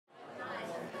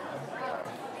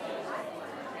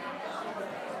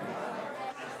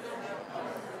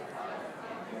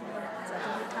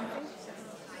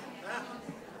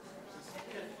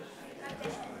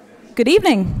Good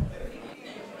evening.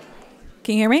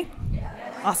 Can you hear me?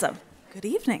 Awesome. Good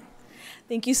evening.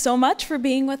 Thank you so much for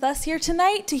being with us here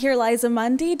tonight to hear Liza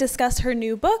Mundy discuss her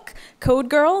new book, Code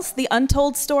Girls, The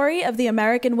Untold Story of the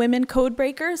American Women Code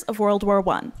Breakers of World War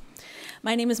I.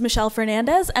 My name is Michelle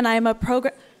Fernandez, and I am a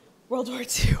World War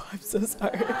II, I'm so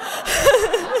sorry.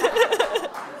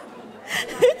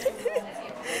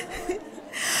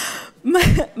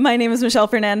 My name is Michelle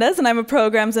Fernandez, and I'm a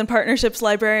Programs and Partnerships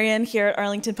Librarian here at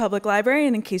Arlington Public Library,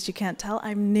 and in case you can't tell,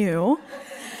 I'm new.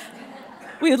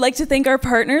 We would like to thank our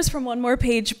partners from One More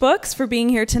Page Books for being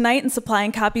here tonight and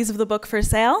supplying copies of the book for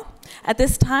sale. At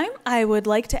this time, I would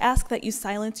like to ask that you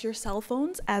silence your cell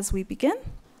phones as we begin.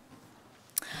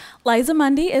 Liza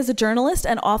Mundy is a journalist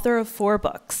and author of 4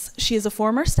 books. She is a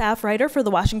former staff writer for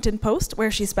The Washington Post,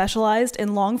 where she specialized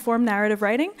in long-form narrative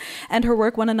writing, and her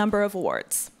work won a number of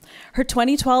awards. Her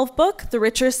 2012 book, The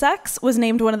Richer Sex, was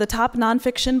named one of the top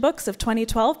nonfiction books of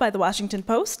 2012 by The Washington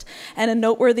Post and a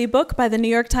noteworthy book by the New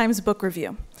York Times Book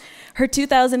Review. Her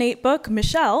 2008 book,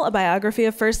 Michelle, a biography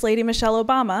of First Lady Michelle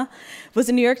Obama, was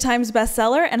a New York Times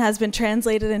bestseller and has been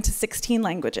translated into 16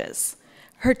 languages.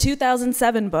 Her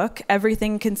 2007 book,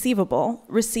 Everything Conceivable,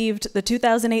 received the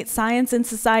 2008 Science and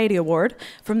Society Award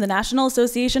from the National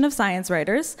Association of Science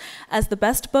Writers as the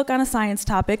best book on a science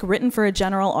topic written for a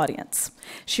general audience.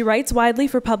 She writes widely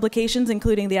for publications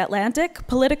including The Atlantic,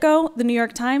 Politico, The New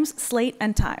York Times, Slate,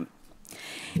 and Time.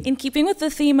 In keeping with the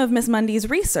theme of Ms. Mundy's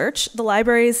research, the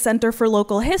library's Center for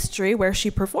Local History, where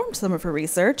she performed some of her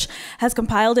research, has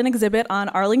compiled an exhibit on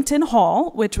Arlington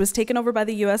Hall, which was taken over by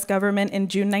the US government in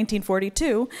June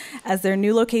 1942 as their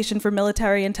new location for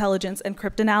military intelligence and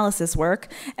cryptanalysis work,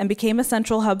 and became a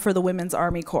central hub for the Women's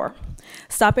Army Corps.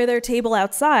 Stop by their table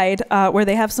outside, where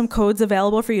they have some codes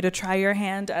available for you to try your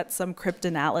hand at some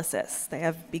cryptanalysis. They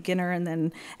have beginner and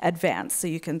then advanced, so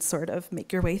you can sort of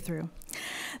make your way through.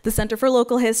 The Center for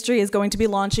Local History is going to be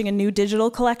launching a new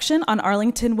digital collection on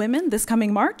Arlington women this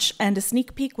coming March, and a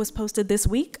sneak peek was posted this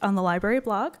week on the library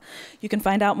blog. You can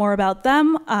find out more about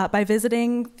them by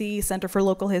visiting the Center for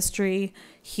Local History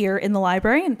here in the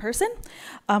library in person,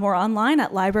 or online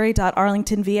at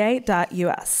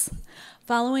library.arlingtonva.us.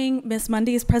 Following Ms.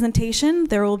 Mundy's presentation,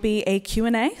 there will be a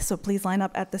Q&A, so please line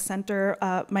up at the center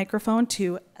microphone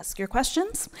to ask your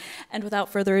questions. And without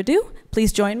further ado,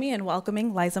 please join me in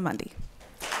welcoming Liza Mundy.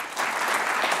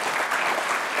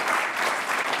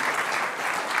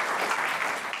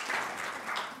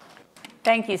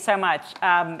 Thank you so much.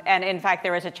 And in fact,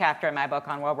 there is a chapter in my book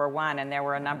on World War I, and there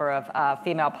were a number of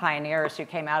female pioneers who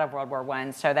came out of World War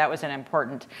I. So that was an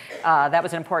important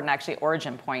actually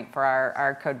origin point for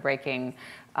our code-breaking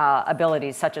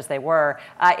abilities, such as they were.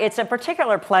 It's a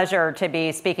particular pleasure to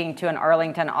be speaking to an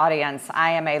Arlington audience.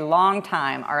 I am a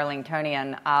longtime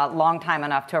Arlingtonian, long time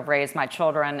enough to have raised my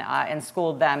children and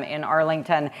schooled them in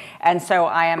Arlington. And so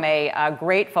I am a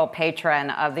grateful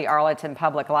patron of the Arlington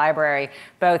Public Library,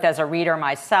 both as a reader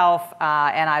myself,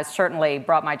 and I certainly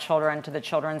brought my children to the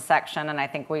children's section, and I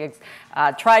think we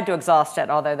tried to exhaust it,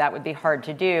 although that would be hard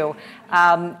to do.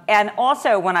 And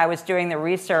also when I was doing the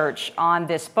research on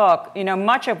this book,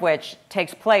 much of which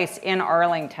takes place in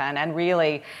Arlington and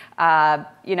really,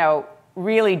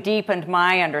 really deepened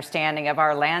my understanding of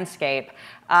our landscape.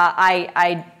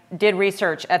 I did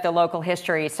research at the Local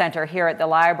History Center here at the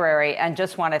library, and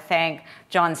just want to thank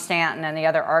John Stanton and the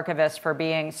other archivists for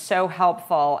being so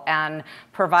helpful and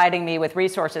providing me with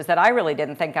resources that I really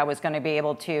didn't think I was going to be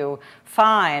able to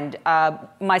find.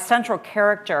 My central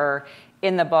character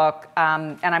in the book,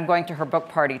 and I'm going to her book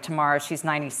party tomorrow. She's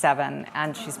 97,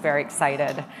 and she's very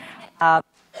excited.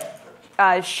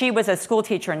 She was a school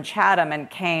teacher in Chatham and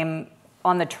came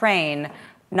on the train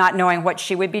not knowing what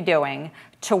she would be doing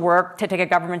to take a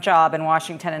government job in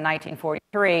Washington in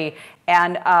 1943.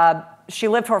 And she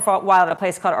lived for a while at a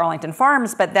place called Arlington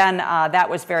Farms, but then that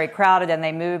was very crowded, and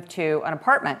they moved to an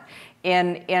apartment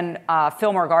in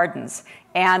Fillmore Gardens.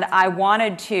 And I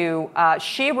wanted to,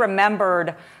 she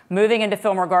remembered moving into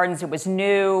Fillmore Gardens. It was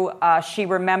new. She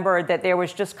remembered that there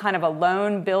was just kind of a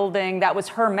lone building. That was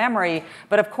her memory.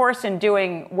 But of course, in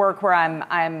doing work where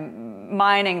I'm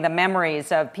mining the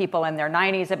memories of people in their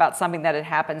 90s about something that had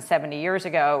happened 70 years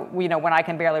ago, when I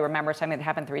can barely remember something that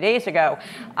happened 3 days ago,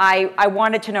 I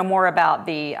wanted to know more about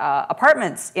the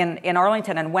apartments in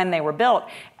Arlington and when they were built.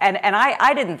 And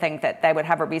I didn't think that they would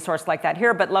have a resource like that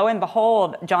here, but lo and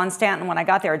behold, John Stanton, when I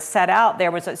got there, had set out,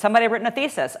 there was somebody had written a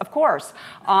thesis, of course,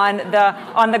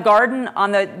 on the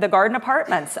garden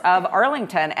apartments of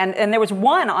Arlington, and there was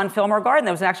one on Fillmore Garden.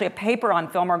 There was actually a paper on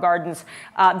Fillmore Gardens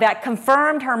that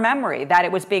confirmed her memory that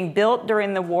it was being built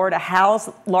during the war to house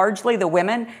largely the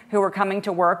women who were coming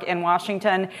to work in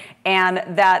Washington, and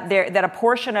that a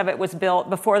portion of it was built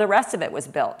before the rest of it was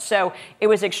built. So it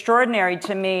was extraordinary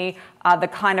to me, the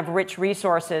kind of rich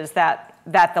resources that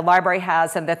the library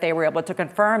has, and that they were able to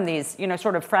confirm these,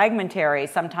 sort of fragmentary,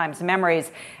 sometimes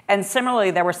memories. And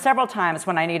similarly, there were several times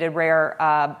when I needed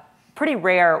pretty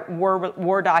rare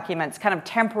war documents, kind of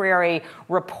temporary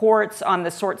reports on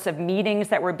the sorts of meetings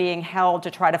that were being held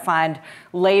to try to find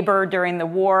labor during the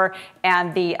war.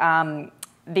 And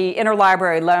the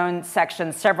interlibrary loan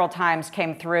section several times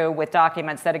came through with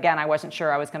documents that, again, I wasn't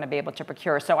sure I was going to be able to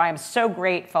procure. So I am so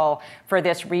grateful for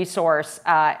this resource,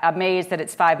 amazed that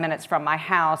it's 5 minutes from my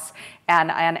house,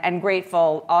 and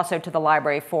grateful also to the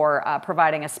library for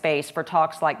providing a space for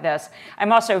talks like this.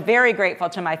 I'm also very grateful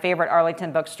to my favorite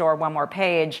Arlington bookstore, One More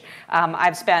Page.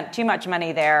 I've spent too much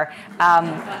money there.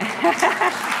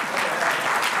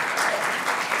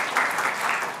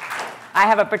 I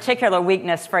have a particular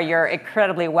weakness for your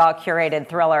incredibly well-curated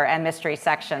thriller and mystery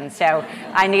section, so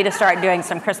I need to start doing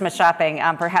some Christmas shopping,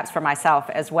 perhaps for myself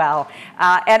as well.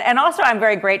 And also, I'm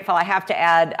very grateful, I have to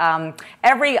add,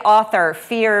 every author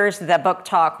fears the book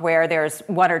talk where there's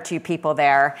one or two people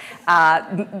there,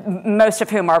 most of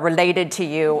whom are related to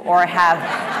you or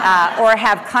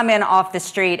have come in off the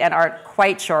street and aren't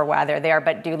quite sure why they're there,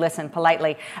 but do listen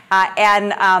politely.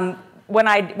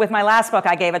 With my last book,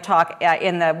 I gave a talk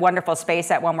in the wonderful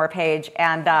space at One More Page,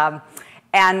 and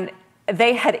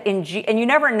they had, and you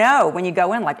never know when you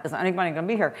go in, like, is anybody going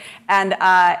to be here?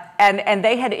 And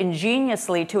they had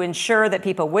ingeniously, to ensure that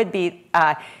people would be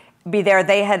there,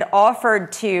 they had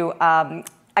offered to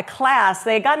a class,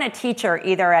 they had gotten a teacher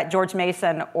either at George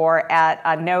Mason or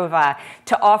at Nova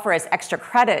to offer as extra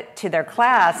credit to their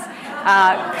class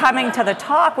coming to the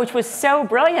talk, which was so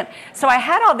brilliant. So I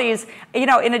had all these,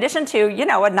 in addition to,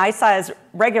 a nice sized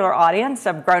regular audience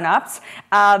of grown-ups,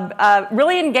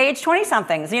 really engaged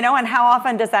 20-somethings, and how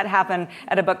often does that happen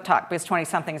at a book talk? Because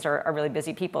 20-somethings are really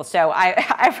busy people. So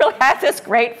I really have this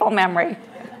grateful memory.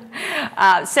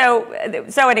 So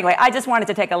anyway, I just wanted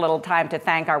to take a little time to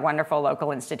thank our wonderful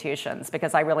local institutions,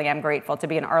 because I really am grateful to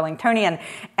be an Arlingtonian.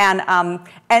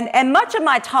 And much of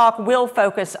my talk will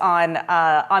focus on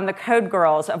the Code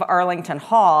Girls of Arlington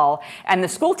Hall and the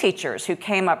school teachers who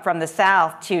came up from the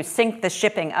South to sink the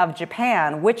shipping of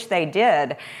Japan, which they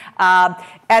did. But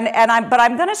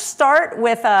I'm going to start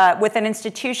with an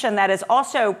institution that is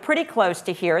also pretty close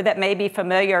to here, that may be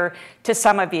familiar to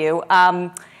some of you.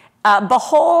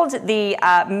 Behold the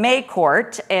May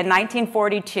Court in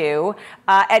 1942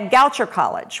 at Goucher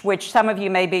College, which some of you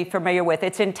may be familiar with.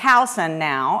 It's in Towson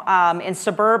now, in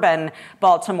suburban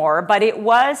Baltimore, but it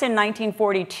was in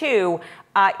 1942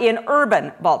 in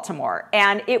urban Baltimore.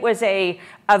 And it was a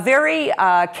very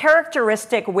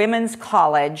characteristic women's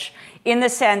college, in the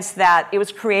sense that it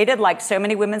was created, like so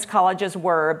many women's colleges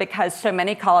were, because so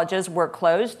many colleges were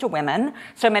closed to women.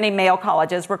 So many male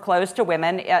colleges were closed to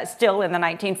women still in the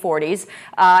 1940s.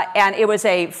 And it was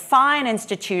a fine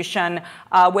institution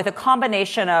with a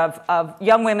combination of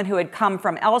young women who had come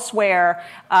from elsewhere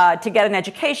to get an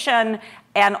education,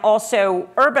 and also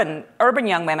urban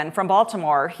young women from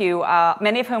Baltimore, who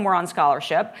many of whom were on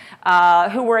scholarship,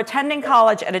 who were attending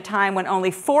college at a time when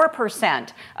only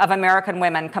 4% of American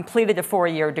women completed a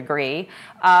four-year degree.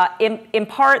 In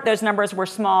part, those numbers were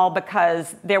small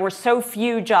because there were so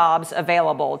few jobs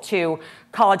available to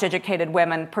college-educated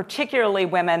women, particularly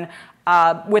women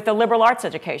with a liberal arts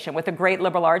education, with a great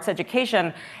liberal arts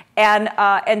education,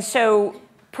 and so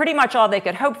pretty much all they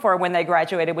could hope for when they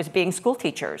graduated was being school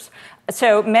teachers.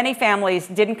 So many families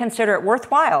didn't consider it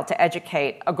worthwhile to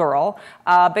educate a girl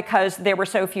because there were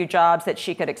so few jobs that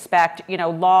she could expect.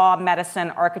 Law,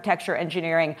 medicine, architecture,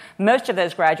 engineering, most of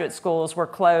those graduate schools were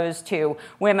closed to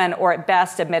women, or at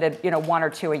best admitted, one or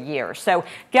two a year. So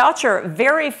Goucher,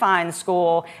 very fine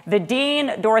school. The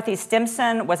dean, Dorothy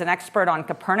Stimson, was an expert on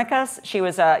Copernicus. She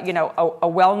was a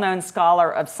well-known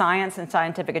scholar of science and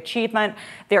scientific achievement.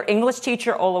 Their English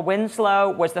teacher, Ola Winslow,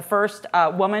 was the first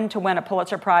woman to win a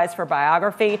Pulitzer Prize for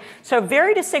biography. So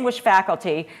very distinguished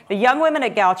faculty. The young women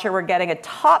at Goucher were getting a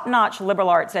top-notch liberal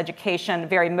arts education,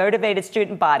 very motivated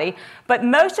student body, but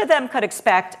most of them could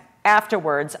expect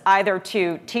afterwards either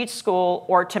to teach school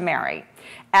or to marry.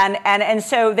 And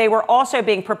so they were also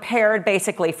being prepared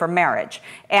basically for marriage.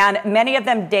 And many of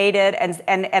them dated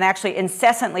and actually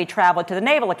incessantly traveled to the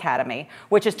Naval Academy,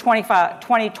 which is 20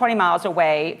 miles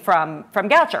away from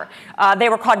Goucher. They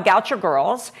were called Goucher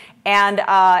Girls,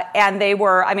 and they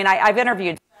were, I've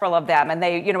interviewed several of them, and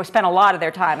they, spent a lot of their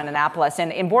time in Annapolis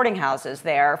in boarding houses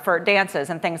there for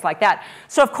dances and things like that.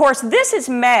 So, of course, this is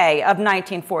May of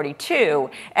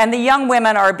 1942, and the young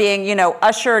women are being,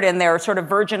 ushered in their sort of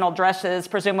virginal dresses,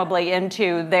 presumably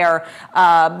into their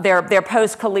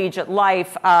post-collegiate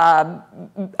life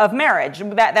of marriage.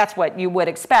 That's what you would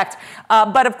expect.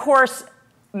 But, of course,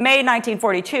 May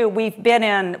 1942, we've been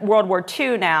in World War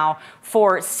II now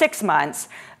for 6 months.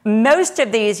 Most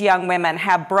of these young women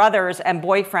have brothers and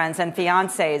boyfriends and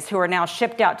fiancés who are now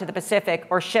shipped out to the Pacific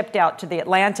or shipped out to the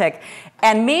Atlantic.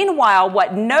 And meanwhile,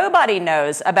 what nobody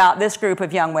knows about this group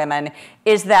of young women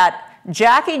is that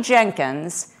Jackie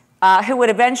Jenkins, who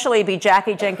would eventually be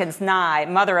Jackie Jenkins Nye,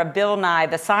 mother of Bill Nye,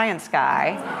 the science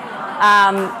guy,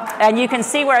 and you can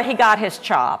see where he got his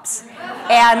chops,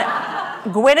 and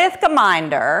Gwyneth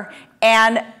Gaminder,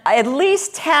 and at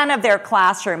least 10 of their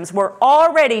classrooms were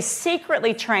already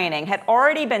secretly training, had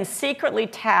already been secretly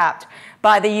tapped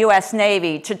by the US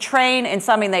Navy to train in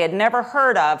something they had never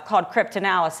heard of called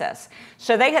cryptanalysis.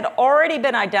 So they had already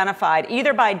been identified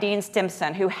either by Dean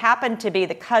Stimson, who happened to be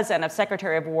the cousin of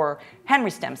Secretary of War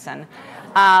Henry Stimson,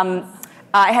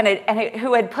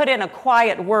 who had put in a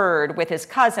quiet word with his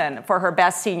cousin for her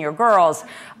best senior girls.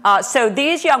 So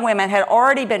these young women had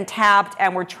already been tapped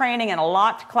and were training in a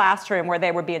locked classroom where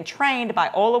they were being trained by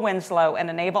Ola Winslow and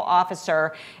a naval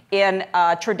officer in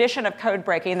a tradition of code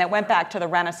breaking that went back to the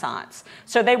Renaissance.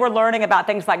 So they were learning about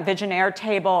things like Vigenère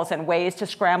tables and ways to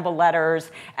scramble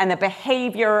letters and the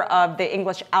behavior of the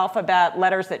English alphabet,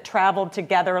 letters that traveled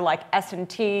together like S and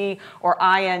T or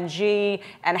ING,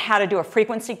 and how to do a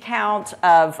frequency count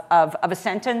of a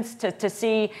sentence to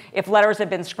see if letters had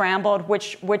been scrambled,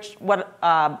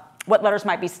 what letters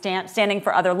might be standing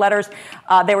for other letters.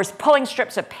 They were pulling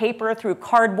strips of paper through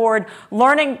cardboard,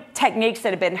 learning techniques that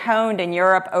had been honed in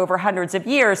Europe over hundreds of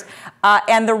years.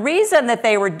 And the reason that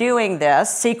they were doing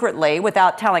this secretly,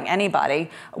 without telling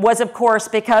anybody, was, of course,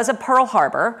 because of Pearl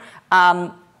Harbor.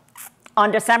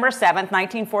 On December 7th,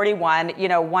 1941,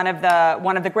 one of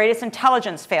the greatest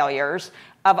intelligence failures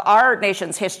of our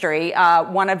nation's history,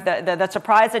 one of the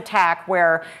surprise attack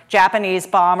where Japanese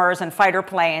bombers and fighter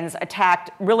planes attacked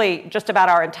really just about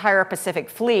our entire Pacific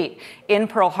fleet in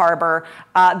Pearl Harbor.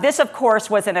 This, of course,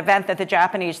 was an event that the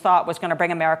Japanese thought was going to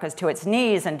bring America to its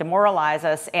knees and demoralize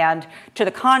us. And to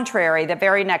the contrary, the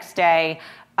very next day,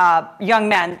 young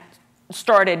men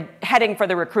started heading for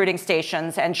the recruiting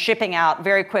stations and shipping out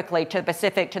very quickly to the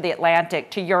Pacific, to the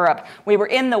Atlantic, to Europe. We were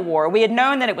in the war. We had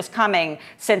known that it was coming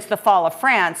since the fall of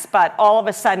France, but all of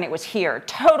a sudden it was here.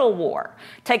 Total war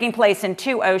taking place in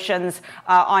 2 oceans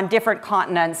on different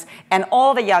continents, and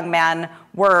all the young men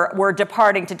were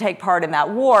departing to take part in that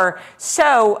war.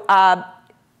 So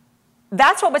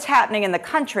that's what was happening in the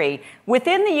country.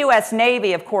 Within the US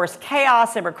Navy, of course,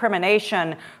 chaos and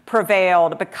recrimination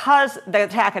prevailed because the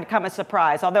attack had come as a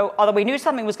surprise. Although we knew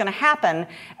something was going to happen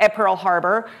at Pearl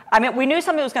Harbor, we knew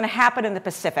something was going to happen in the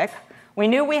Pacific. We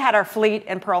knew we had our fleet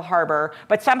in Pearl Harbor,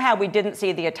 but somehow we didn't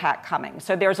see the attack coming.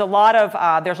 So there's a lot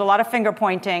of finger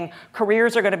pointing.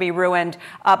 Careers are going to be ruined,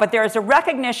 but there is a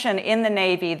recognition in the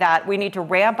Navy that we need to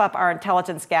ramp up our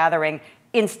intelligence gathering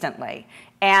instantly,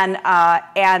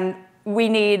 and we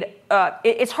need,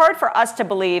 it's hard for us to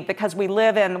believe because we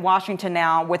live in Washington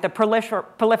now with the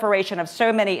proliferation of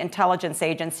so many intelligence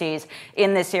agencies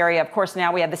in this area. Of course,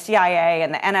 now we have the CIA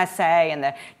and the NSA and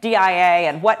the DIA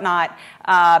and whatnot,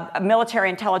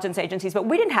 military intelligence agencies, but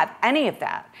we didn't have any of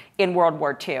that in World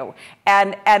War II.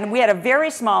 And we had a very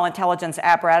small intelligence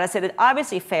apparatus. It had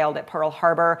obviously failed at Pearl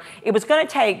Harbor. It was going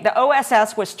to take, the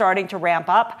OSS was starting to ramp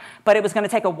up, but it was going to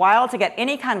take a while to get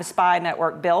any kind of spy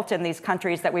network built in these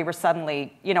countries that we were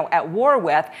suddenly, at war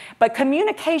with. But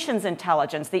communications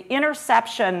intelligence, the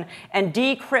interception and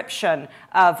decryption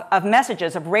of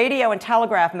messages, of radio and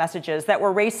telegraph messages that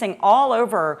were racing all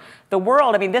over the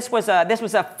world. This was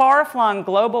a far-flung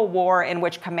global war in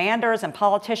which commanders and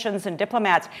politicians and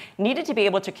diplomats needed to be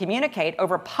able to communicate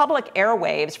over public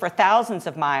airwaves for thousands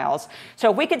of miles. So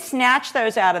if we could snatch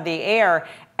those out of the air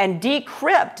and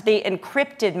decrypt the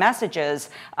encrypted messages,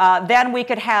 then we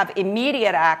could have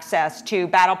immediate access to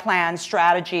battle plans,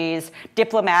 strategies,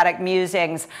 diplomatic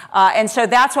musings. And so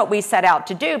that's what we set out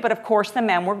to do. But of course, the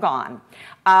men were gone.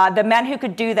 The men who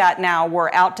could do that now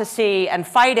were out to sea and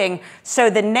fighting. So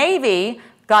the Navy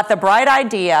got the bright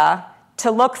idea to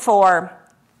look for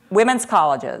women's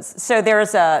colleges. So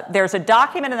there's a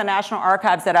document in the National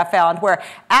Archives that I found where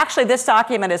actually this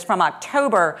document is from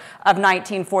October of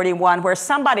 1941, where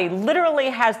somebody literally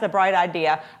has the bright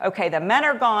idea, okay, the men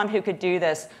are gone who could do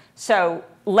this, so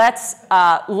let's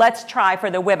try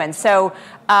for the women.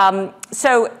 And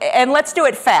let's do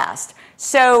it fast.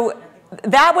 So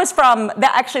that was from,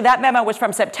 actually that memo was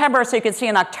from September, so you can see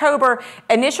in October,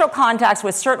 initial contacts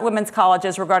with certain women's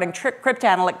colleges regarding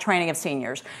cryptanalytic training of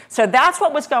seniors. So that's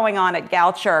what was going on at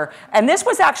Goucher, and this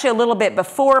was actually a little bit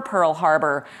before Pearl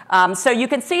Harbor. So you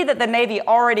can see that the Navy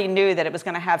already knew that it was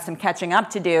going to have some catching up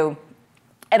to do.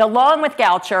 And along with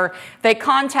Goucher, they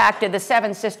contacted the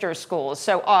Seven Sisters schools.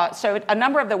 So a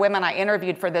number of the women I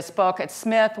interviewed for this book at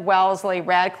Smith, Wellesley,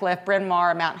 Radcliffe, Bryn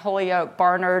Mawr, Mount Holyoke,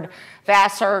 Barnard,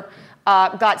 Vassar,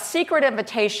 got secret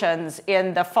invitations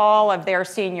in the fall of their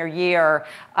senior year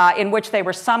in which they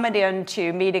were summoned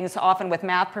into meetings often with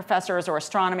math professors or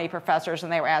astronomy professors,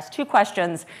 and they were asked 2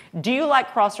 questions. Do you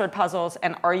like crossword puzzles,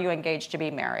 and are you engaged to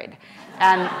be married?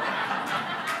 And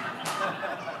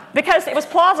because it was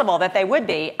plausible that they would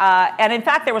be. And in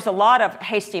fact, there was a lot of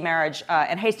hasty marriage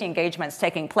and hasty engagements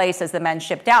taking place as the men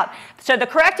shipped out. So the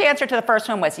correct answer to the first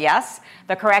one was yes.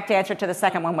 The correct answer to the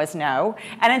second one was no.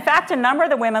 And in fact, a number of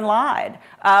the women lied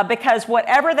because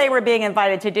whatever they were being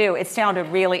invited to do, it sounded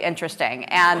really interesting.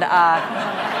 And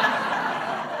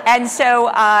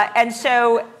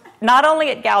so not only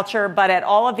at Goucher, but at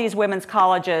all of these women's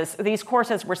colleges, these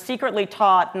courses were secretly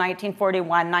taught in 1941,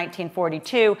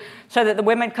 1942, so that the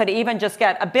women could even just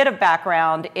get a bit of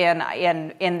background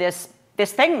in this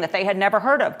thing that they had never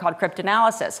heard of called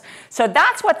cryptanalysis. So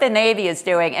that's what the Navy is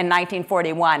doing in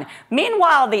 1941.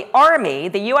 Meanwhile, the Army,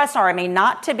 the U.S. Army,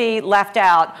 not to be left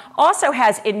out, also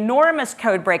has enormous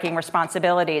code-breaking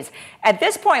responsibilities. At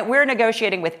this point, we're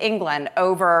negotiating with England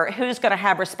over who's going to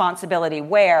have responsibility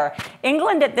where.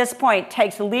 England at this point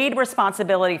takes lead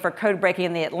responsibility for code-breaking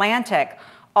in the Atlantic,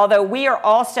 although we are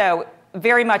also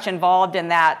very much involved in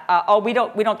that. We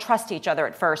don't trust each other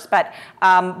at first, but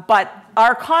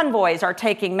our convoys are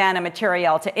taking men and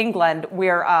material to England.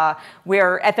 We're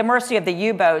at the mercy of the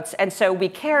U-boats, and so we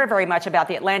care very much about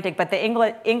the Atlantic, but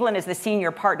England is the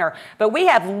senior partner. But we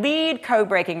have lead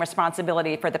code-breaking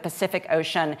responsibility for the Pacific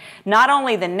Ocean, not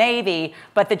only the Navy,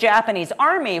 but the Japanese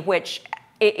Army, which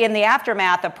in the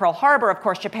aftermath of Pearl Harbor, of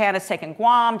course, Japan has taken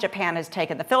Guam, Japan has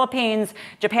taken the Philippines,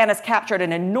 Japan has captured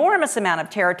an enormous amount of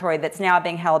territory that's now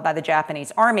being held by the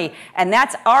Japanese Army, and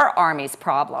that's our Army's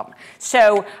problem.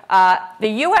 So the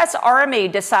U.S. Army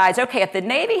decides, okay, if the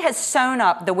Navy has sewn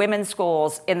up the women's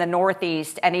schools in the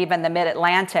Northeast and even the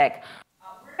Mid-Atlantic,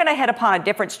 we're going to hit upon a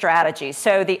different strategy.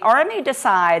 So the Army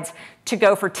decides to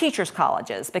go for teachers'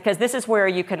 colleges, because this is where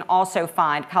you can also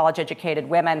find college-educated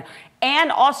women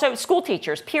and also school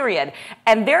teachers, period.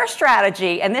 And their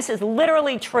strategy, and this is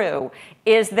literally true,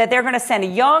 is that they're going to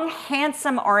send young,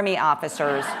 handsome Army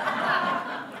officers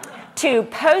to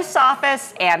post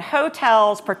office and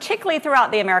hotels, particularly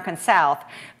throughout the American South,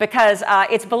 because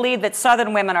it's believed that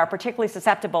Southern women are particularly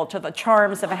susceptible to the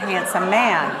charms of a handsome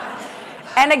man.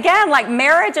 And again, like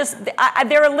marriages,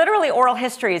 there are literally oral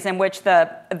histories in which the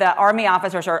Army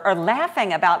officers are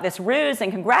laughing about this ruse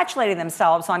and congratulating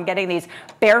themselves on getting these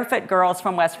barefoot girls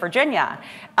from West Virginia.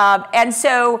 And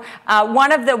so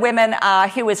one of the women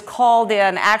who was called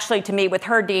in actually to meet with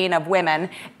her dean of women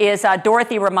is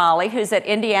Dorothy Romali, who's at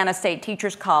Indiana State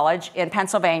Teachers College in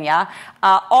Pennsylvania.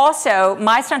 Also,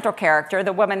 my central character,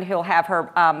 the woman who'll have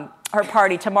her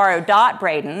party tomorrow, Dot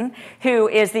Braden, who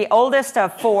is the oldest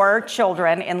of 4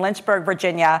 children in Lynchburg,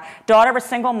 Virginia, daughter of a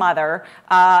single mother,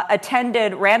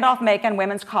 attended Randolph-Macon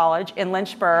Women's College in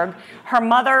Lynchburg. Her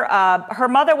mother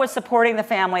was supporting the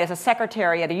family as a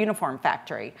secretary at a uniform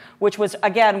factory, which was,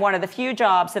 again, one of the few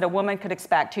jobs that a woman could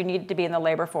expect who needed to be in the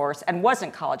labor force and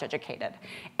wasn't college educated.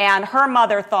 And her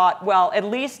mother thought, well, at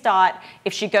least Dot,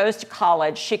 if she goes to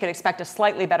college, she could expect a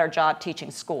slightly better job teaching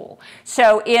school.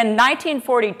 So in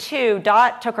 1942,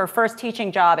 Dot took her first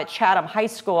teaching job at Chatham High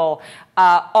School.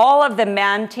 All of the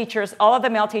male teachers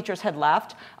had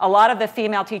left. A lot of the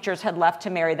female teachers had left to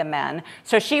marry the men.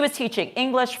 So she was teaching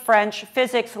English, French,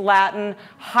 physics, Latin,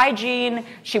 hygiene.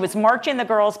 She was marching the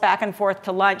girls back and forth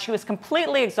to lunch. She was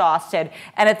completely exhausted.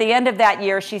 And at the end of that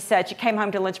year, she came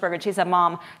home to Lynchburg and she said,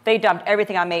 Mom, they dumped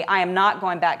everything on me. I am not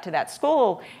going back to that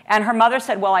school. And her mother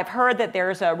said, well, I've heard that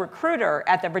there's a recruiter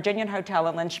at the Virginian Hotel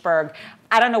in Lynchburg.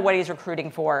 I don't know what he's recruiting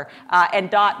for. And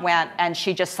Dot went and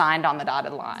she just signed on the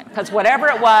dotted line. Because whatever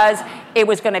it was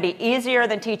going to be easier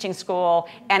than teaching school,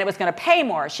 and it was going to pay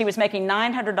more. She was making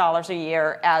 $900 a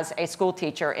year as a school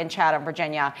teacher in Chatham,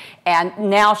 Virginia, and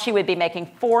now she would be making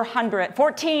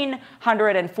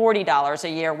 $1,440 a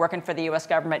year working for the U.S.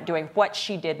 government doing what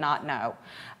she did not know.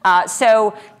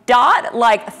 So Dot,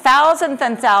 like thousands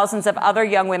and thousands of other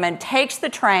young women, takes the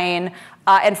train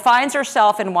and finds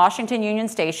herself in Washington Union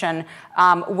Station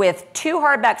with 2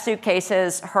 hardback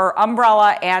suitcases, her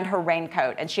umbrella, and her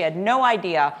raincoat. And she had no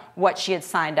idea what she had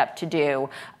signed up to do.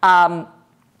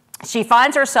 she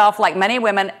finds herself, like many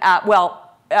women,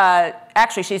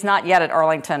 actually, she's not yet at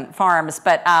Arlington Farms,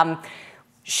 but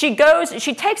she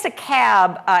takes a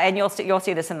cab, and you'll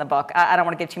see this in the book. I don't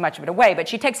want to give too much of it away, but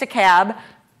she takes a cab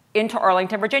into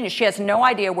Arlington, Virginia. She has no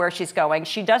idea where she's going.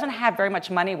 She doesn't have very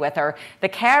much money with her. The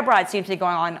cab ride seems to be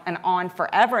going on and on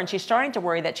forever, and she's starting to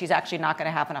worry that she's actually not going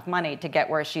to have enough money to get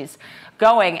where she's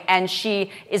going. And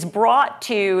she is brought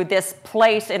to this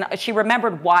place, and she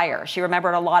remembered wire. She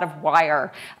remembered a lot of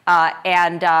wire,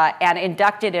 and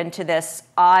inducted into this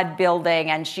odd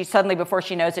building. And she suddenly, before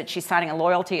she knows it, she's signing a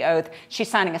loyalty oath. She's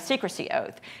signing a secrecy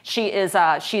oath. She is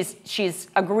she's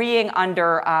agreeing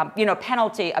under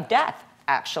penalty of death,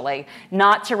 actually,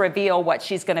 not to reveal what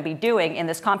she's going to be doing in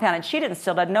this compound, and she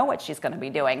still doesn't know what she's going to be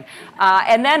doing.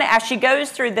 And then as she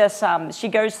goes through this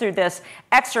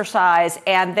exercise,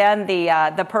 and then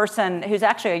the person who's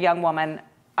actually a young woman,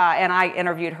 and I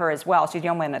interviewed her as well. She's a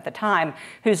young woman at the time,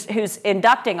 who's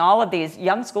inducting all of these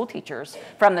young school teachers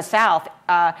from the South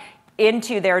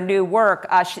into their new work.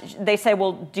 They say,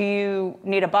 "Well, do you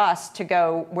need a bus to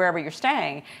go wherever you're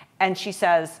staying?" And she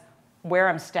says, "Where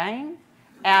I'm staying?"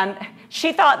 And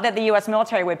she thought that the U.S.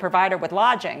 military would provide her with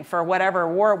lodging for whatever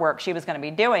war work she was going to be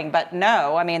doing, but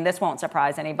no. I mean, this won't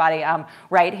surprise anybody,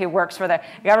 right, who works for the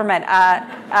government.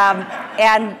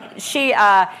 And she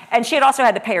had also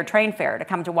had to pay her train fare to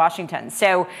come to Washington.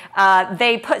 So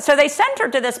they sent her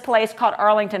to this place called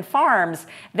Arlington Farms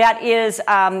that is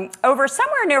over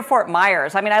somewhere near Fort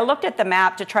Myers. I mean, I looked at the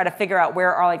map to try to figure out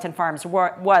where Arlington Farms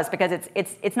was, because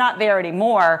it's not there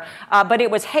anymore. But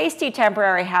it was hasty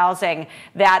temporary housing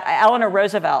that Eleanor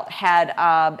Roosevelt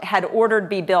had ordered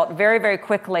be built very, very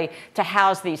quickly to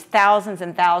house these thousands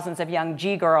and thousands of young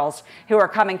G girls who are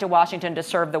coming to Washington to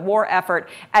serve the war effort.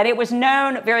 And it was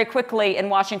known very quickly in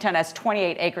Washington as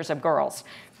 28 acres of girls.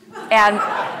 And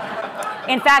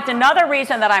in fact, another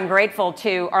reason that I'm grateful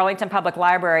to Arlington Public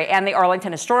Library and the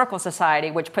Arlington Historical Society,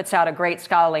 which puts out a great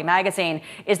scholarly magazine,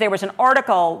 is there was an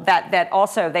article that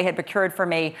also they had procured for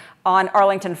me on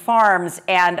Arlington Farms,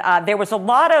 and there was a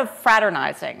lot of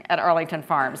fraternizing at Arlington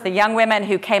Farms. The young women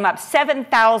who came up,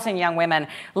 7,000 young women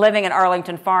living in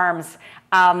Arlington Farms,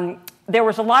 there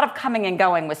was a lot of coming and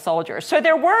going with soldiers. So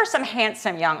there were some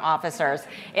handsome young officers,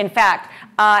 in fact,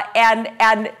 and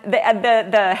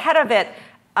the head of it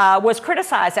was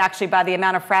criticized, actually, by the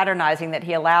amount of fraternizing that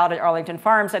he allowed at Arlington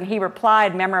Farms, and he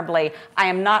replied memorably, "I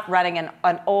am not running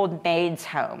an old maid's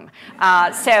home."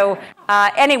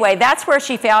 Anyway, that's where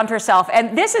she found herself.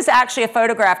 And this is actually a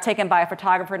photograph taken by a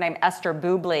photographer named Esther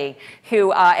Bublé,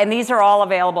 who, and these are all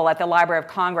available at the Library of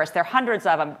Congress. There are hundreds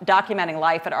of them documenting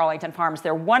life at Arlington Farms.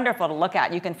 They're wonderful to look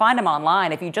at. You can find them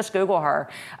online if you just Google her,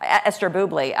 Esther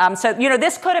Bublé. So,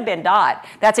 this could have been Dot.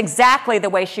 That's exactly the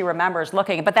way she remembers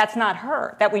looking, but that's not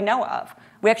her that we know of.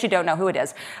 We actually don't know who it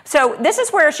is. So this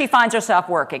is where she finds herself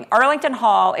working. Arlington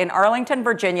Hall in Arlington,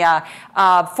 Virginia,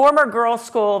 former girls'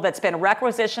 school that's been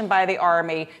requisitioned by the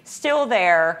Army, still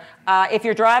there. If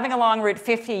you're driving along Route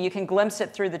 50, you can glimpse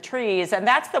it through the trees. And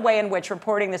that's the way in which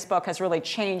reporting this book has really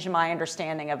changed my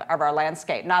understanding of our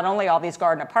landscape. Not only all these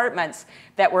garden apartments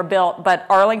that were built, but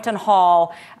Arlington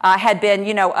Hall had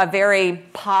been, a very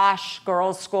posh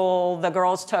girls' school. The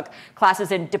girls took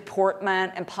classes in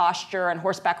deportment and posture and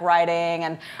horseback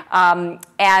riding. And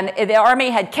the Army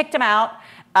had kicked them out,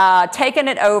 taken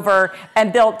it over,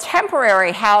 and built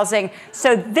temporary housing.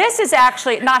 So this is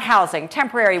actually not housing,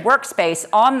 temporary workspace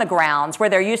on the grounds where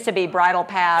there used to be bridle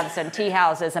paths and tea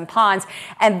houses and ponds.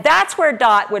 And that's where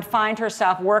Dot would find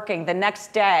herself working the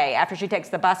next day after she takes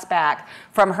the bus back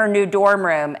from her new dorm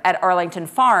room at Arlington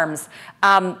Farms.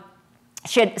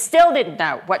 She still didn't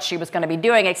know what she was going to be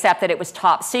doing, except that it was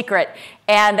top secret.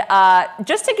 And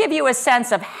just to give you a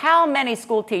sense of how many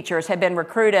school teachers had been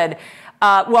recruited,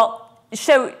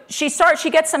 so she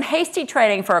gets some hasty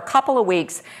training for a couple of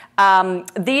weeks.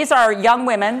 These are young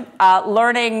women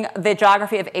learning the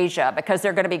geography of Asia, because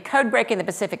they're going to be code breaking the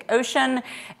Pacific Ocean.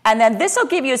 And then this will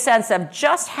give you a sense of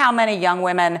just how many young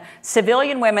women,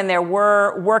 civilian women, there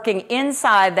were working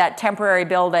inside that temporary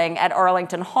building at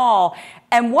Arlington Hall.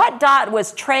 And what Dot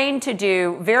was trained to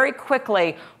do very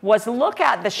quickly was look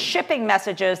at the shipping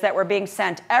messages that were being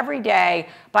sent every day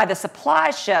by the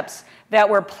supply ships that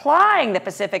were plying the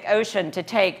Pacific Ocean to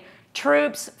take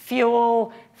troops,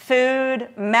 fuel, food,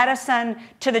 medicine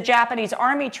to the Japanese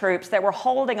army troops that were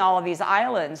holding all of these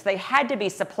islands. They had to be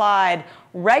supplied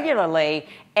regularly,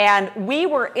 and we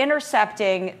were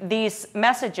intercepting these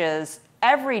messages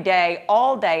every day,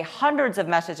 all day, hundreds of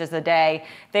messages a day.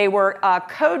 They were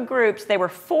code groups. They were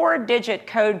 4-digit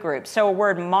code groups. So a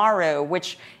word maru,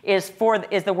 which is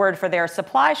the word for their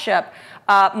supply ship,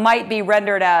 might be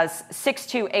rendered as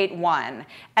 6281.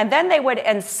 And then they would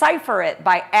encipher it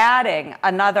by adding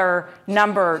another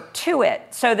number to it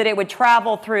so that it would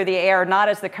travel through the air, not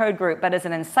as the code group, but as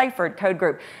an enciphered code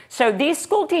group. So these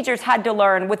school teachers had to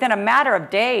learn within a matter of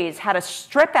days how to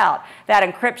strip out that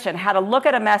encryption, how to look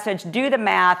at a message, do the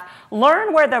math,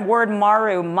 learn where the word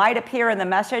maru might appear in the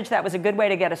message. That was a good way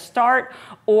to get a start,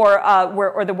 or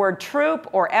the word troop,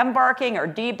 or embarking, or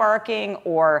debarking,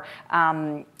 or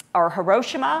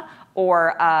Hiroshima,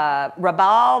 or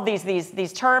Rabal,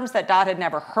 these terms that Dot had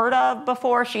never heard of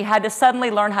before. She had to suddenly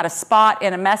learn how to spot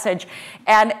in a message.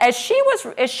 And as she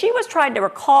was trying to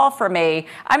recall for me,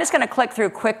 I'm just going to click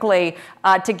through quickly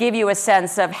to give you a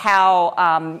sense of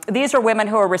how these are women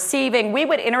who are receiving. We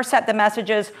would intercept the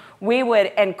messages. We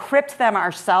would encrypt them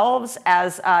ourselves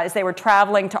as they were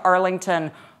traveling to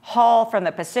Arlington Hall from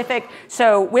the Pacific.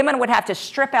 So women would have to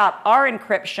strip out our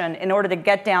encryption in order to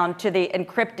get down to the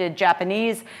encrypted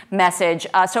Japanese message.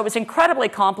 So it was incredibly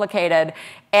complicated.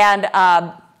 And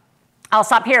I'll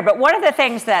stop here. But one of the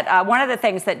things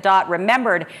that Dot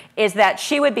remembered is that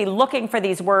she would be looking for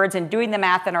these words and doing the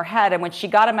math in her head. And when she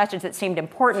got a message that seemed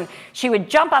important, she would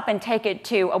jump up and take it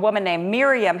to a woman named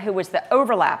Miriam, who was the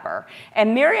overlapper.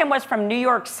 And Miriam was from New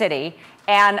York City.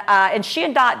 And she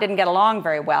and Dot didn't get along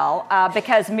very well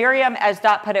because Miriam, as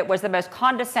Dot put it, was the most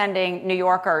condescending New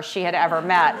Yorker she had ever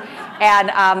met.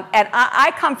 And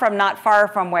I come from not far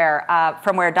from where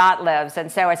Dot lives,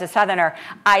 and so as a Southerner,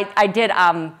 I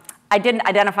didn't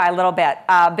identify a little bit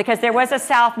because there was a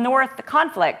South-North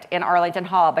conflict in Arlington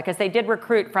Hall because they did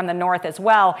recruit from the North as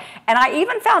well. And I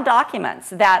even found documents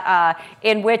that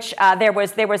in which there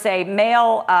was a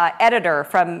male editor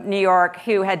from New York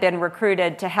who had been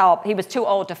recruited to help. He was too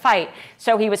old to fight,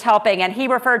 so he was helping. And he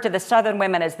referred to the Southern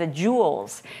women as the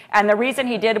jewels. And the reason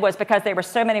he did was because there were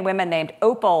so many women named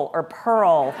Opal or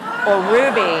Pearl or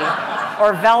Ruby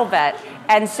or Velvet.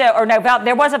 And so, or no,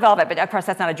 there was a velvet, but of course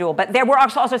that's not a jewel. But there were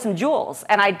also some jewels.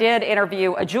 And I did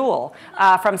interview a jewel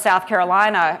from South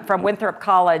Carolina, from Winthrop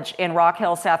College in Rock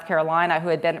Hill, South Carolina, who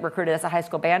had been recruited as a high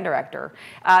school band director.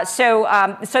 So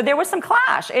there was some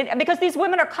clash because these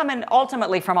women are coming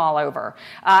ultimately from all over.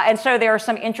 And so there are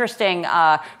some interesting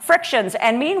frictions.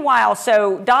 And meanwhile,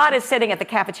 so Dot is sitting at the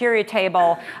cafeteria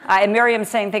table, and Miriam's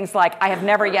saying things like, I have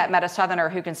never yet met a Southerner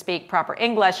who can speak proper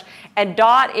English. And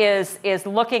Dot is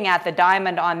looking at the diamond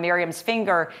on Miriam's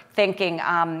finger, thinking,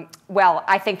 well,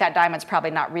 I think that diamond's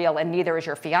probably not real, and neither is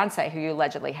your fiance, who you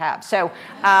allegedly have. So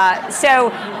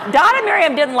Dot and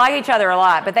Miriam didn't like each other a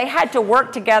lot, but they had to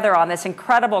work together on this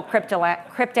incredible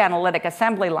cryptanalytic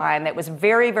assembly line that was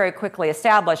very, very quickly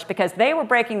established because they were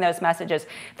breaking those messages.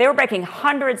 They were breaking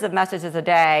hundreds of messages a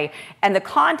day, and the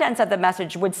contents of the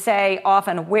message would say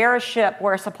often where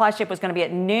a supply ship was going to be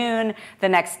at noon the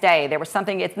next day. There was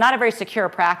something. It's not a very secure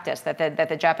practice that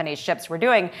the Japanese ships were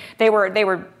doing. They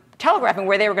were telegraphing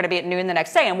where they were going to be at noon the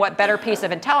next day. And what better piece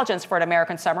of intelligence for an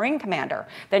American submarine commander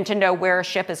than to know where a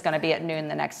ship is going to be at noon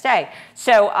the next day?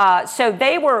 So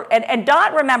they were, and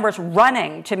Dot remembers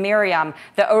running to Miriam,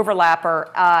 the overlapper,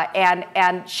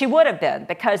 and she would have been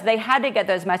because they had to get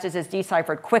those messages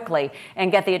deciphered quickly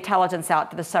and get the intelligence out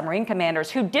to the submarine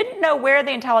commanders who didn't know where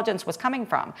the intelligence was coming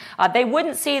from. They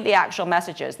wouldn't see the actual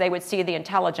messages. They would see the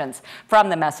intelligence from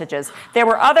the messages. There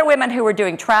were other women who were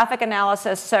doing traffic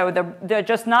analysis, so they're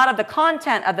just not of the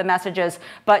content of the messages,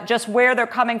 but just where they're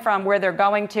coming from, where they're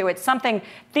going to. It's something,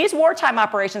 these wartime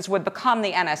operations would become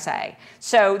the NSA.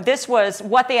 So this was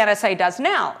what the NSA does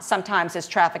now, sometimes is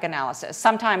traffic analysis,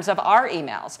 sometimes of our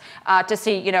emails to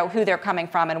see, who they're coming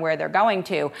from and where they're going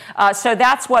to. So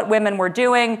that's what women were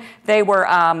doing. They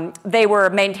were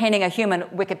maintaining a human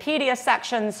Wikipedia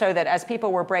section so that as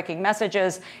people were breaking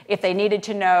messages, if they needed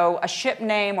to know a ship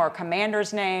name or a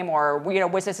commander's name or,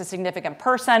 was this a significant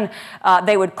person,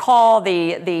 they would call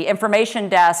the information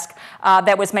desk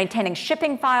that was maintaining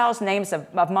shipping files, names of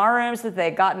Marus that they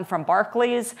had gotten from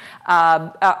Barclays,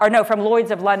 from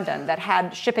Lloyd's of London that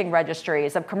had shipping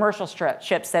registries of commercial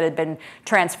ships that had been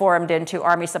transformed into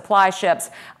Army supply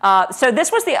ships. So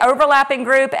this was the overlapping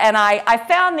group, and I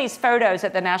found these photos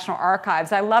at the National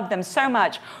Archives. I loved them so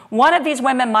much. One of these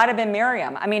women might have been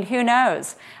Miriam. I mean, who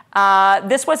knows?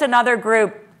 This was another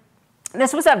group.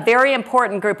 This was a very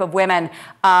important group of women.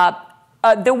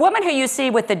 The woman who you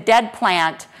see with the dead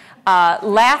plant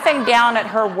laughing down at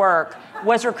her work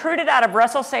was recruited out of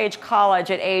Russell Sage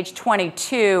College at age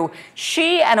 22.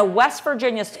 She and a West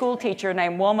Virginia school teacher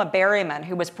named Wilma Berryman,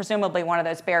 who was presumably one of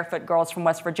those barefoot girls from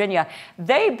West Virginia,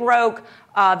 they broke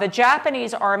the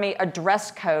Japanese Army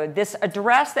address code, this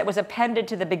address that was appended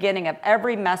to the beginning of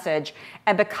every message.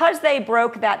 And because they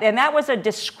broke that, and that was a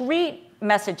discrete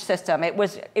message system. It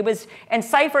was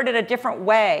enciphered in a different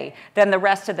way than the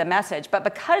rest of the message. But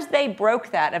because they broke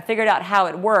that and figured out how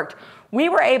it worked, we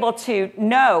were able to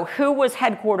know who was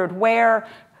headquartered where,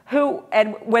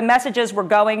 and when messages were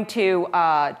going to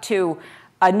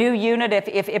a new unit,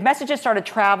 if messages started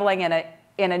traveling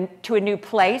to a new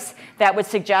place, that would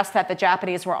suggest that the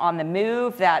Japanese were on the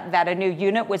move, that a new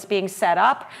unit was being set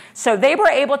up. So they were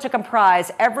able to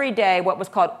comprise every day what was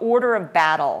called order of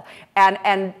battle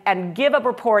and give a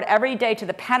report every day to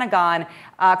the Pentagon,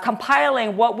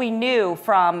 compiling what we knew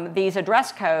from these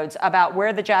address codes about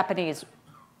where the Japanese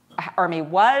Army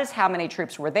was, how many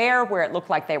troops were there, where it looked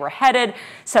like they were headed.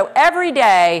 So every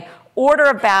day, order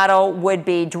of battle would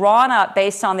be drawn up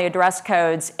based on the address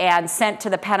codes and sent to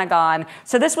the Pentagon.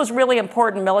 So this was really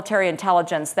important military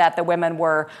intelligence that the women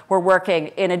were working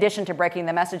in addition to breaking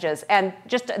the messages. And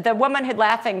just the woman who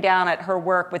laughing down at her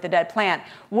work with the dead plant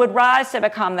would rise to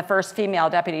become the first female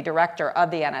deputy director of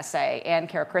the NSA, Ann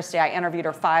Carroll Christie. I interviewed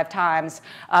her 5 times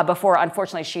before,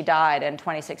 unfortunately, she died in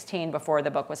 2016 before the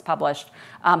book was published.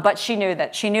 But she knew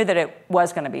that it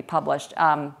was going to be published.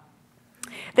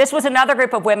 This was another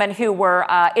group of women who were,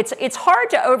 it's hard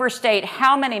to overstate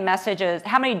how many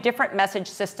different message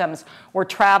systems were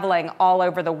traveling all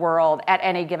over the world at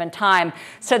any given time.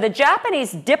 So the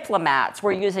Japanese diplomats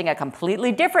were using a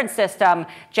completely different system.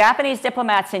 Japanese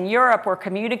diplomats in Europe were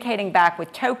communicating back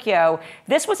with Tokyo.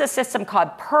 This was a system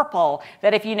called Purple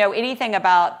that if you know anything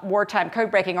about wartime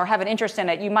code breaking or have an interest in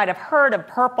it, you might have heard of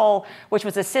Purple, which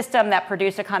was a system that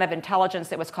produced a kind of intelligence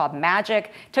that was called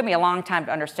magic. It took me a long time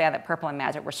to understand that Purple and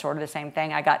magic were sort of the same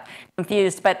thing. I got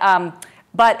confused. But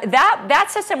that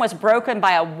system was broken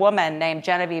by a woman named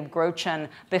Genevieve Grochin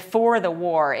before the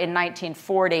war in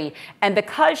 1940. And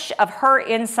because of her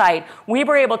insight, we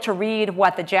were able to read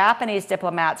what the Japanese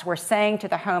diplomats were saying to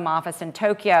the Home Office in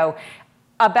Tokyo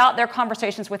about their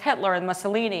conversations with Hitler and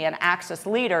Mussolini and Axis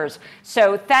leaders.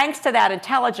 So thanks to that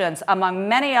intelligence, among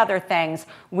many other things,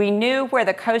 we knew where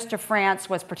the coast of France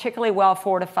was particularly well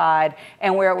fortified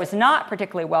and where it was not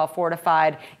particularly well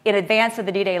fortified in advance of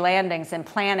the D-Day landings and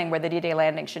planning where the D-Day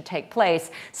landing should take place.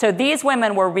 So these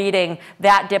women were reading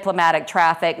that diplomatic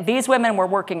traffic. These women were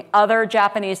working other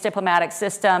Japanese diplomatic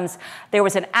systems. There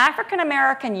was an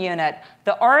African-American unit.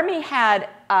 The Army had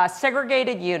a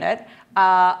segregated unit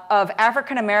of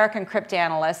African-American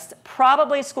cryptanalysts,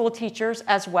 probably school teachers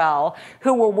as well,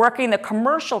 who were working the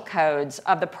commercial codes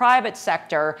of the private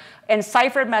sector and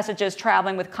ciphered messages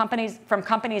traveling with from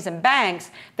companies and banks.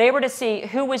 They were to see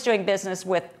who was doing business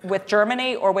with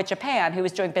Germany or with Japan, who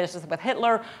was doing business with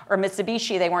Hitler or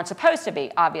Mitsubishi. They weren't supposed to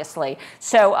be, obviously.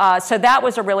 So that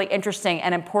was a really interesting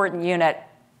and important unit.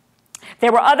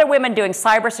 There were other women doing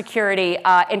cybersecurity,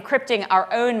 encrypting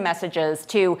our own messages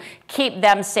to keep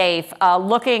them safe,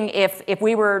 looking if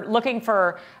we were looking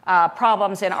for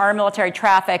problems in our military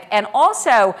traffic. And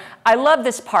also, I love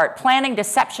this part, planning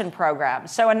deception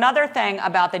programs. So another thing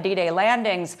about the D-Day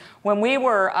landings, when we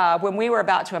were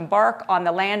about to embark on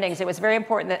the landings, it was very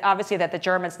important that obviously that the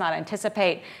Germans not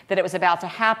anticipate that it was about to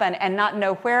happen and not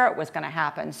know where it was going to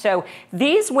happen. So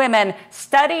these women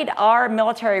studied our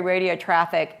military radio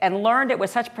traffic and learned it with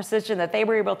such precision that they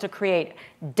were able to create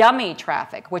dummy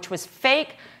traffic, which was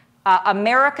fake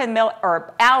American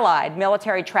or Allied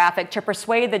military traffic to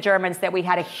persuade the Germans that we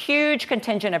had a huge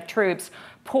contingent of troops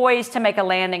poised to make a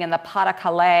landing in the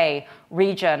Pas-de-Calais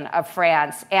region of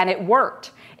France, and it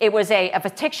worked. It was a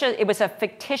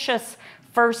fictitious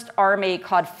First Army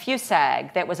called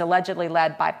FUSAG that was allegedly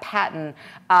led by Patton,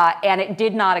 and it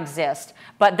did not exist.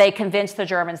 But they convinced the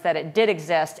Germans that it did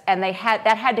exist, and that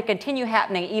had to continue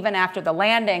happening even after the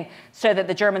landing so that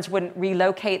the Germans wouldn't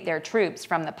relocate their troops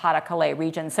from the Pas-de-Calais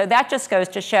region. So that just goes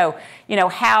to show,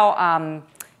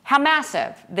 how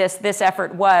massive this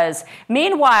effort was.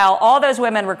 Meanwhile, all those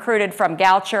women recruited from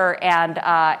Goucher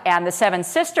and the Seven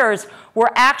Sisters were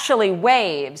actually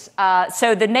waves.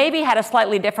 So the Navy had a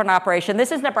slightly different operation.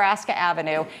 This is Nebraska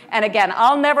Avenue. And again,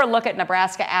 I'll never look at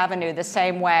Nebraska Avenue the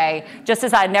same way, just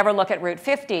as I never look at Route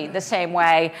 50 the same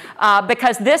way,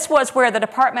 because this was where the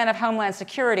Department of Homeland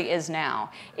Security is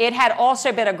now. It had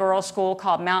also been a girls' school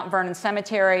called Mount Vernon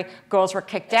Cemetery. Girls were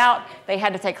kicked out. They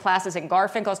had to take classes in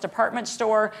Garfinkel's department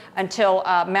store. until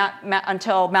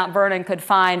Mount Vernon could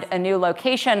find a new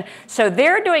location. So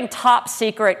they're doing top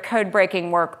secret code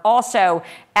breaking work also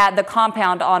at the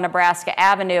compound on Nebraska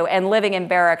Avenue and living in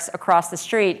barracks across the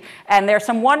street. And there's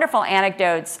some wonderful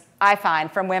anecdotes, I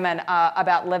find, from women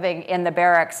about living in the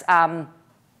barracks.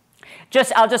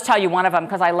 I'll just tell you one of them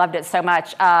because I loved it so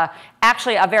much.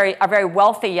 Actually, a very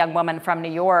wealthy young woman from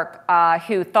New York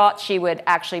who thought she would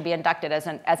actually be inducted as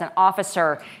an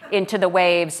officer into the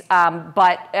Waves,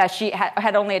 but she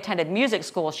had only attended music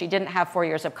school. She didn't have 4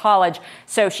 years of college,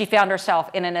 so she found herself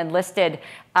in an enlisted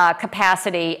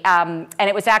capacity. And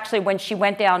it was actually when she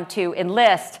went down to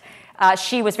enlist,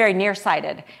 she was very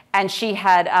nearsighted, and she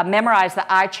had memorized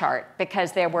the eye chart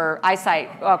because there were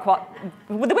eyesight.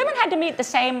 The women had to meet the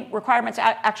same requirements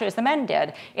actually as the men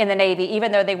did in the Navy,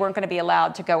 even though they weren't going to be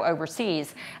allowed to go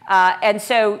overseas. And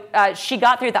so she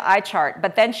got through the eye chart,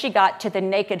 but then she got to the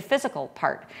naked physical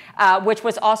part, which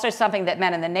was also something that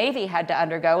men in the Navy had to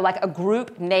undergo, like a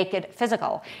group naked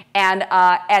physical.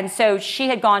 And so she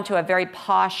had gone to a very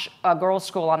posh girls'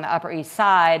 school on the Upper East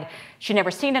Side. She'd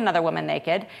never seen another woman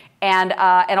naked. And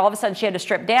all of a sudden she had to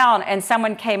strip down, and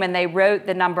someone came and they wrote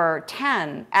the number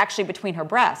 10 actually between her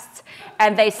breasts.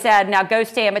 And they said, now go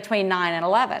stand between 9 and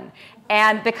 11.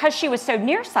 And because she was so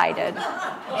nearsighted,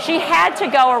 she had to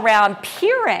go around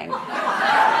peering.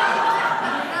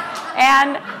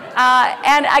 And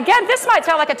again, this might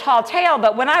sound like a tall tale,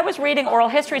 but when I was reading oral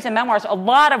histories and memoirs, a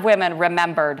lot of women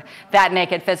remembered that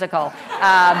naked physical.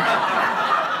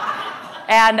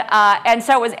 And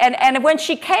so it was, and when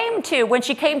she came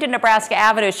to Nebraska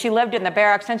Avenue, she lived in the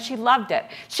barracks and she loved it.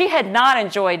 She had not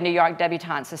enjoyed New York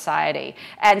Debutante Society.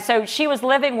 And so she was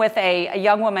living with a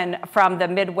young woman from the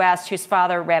Midwest whose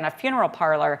father ran a funeral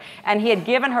parlor, and he had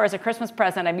given her as a Christmas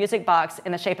present a music box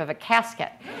in the shape of a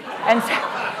casket. And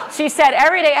so she said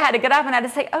every day I had to get up and I had to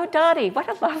say, oh, Dottie, what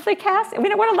a lovely casket.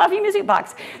 What a lovely music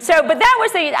box. So, but that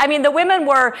was the women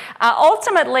were,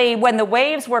 ultimately, when the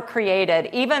Waves were created,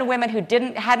 even women who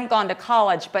hadn't gone to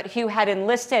college, but who had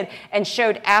enlisted and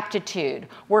showed aptitude,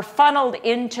 were funneled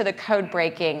into the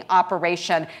code-breaking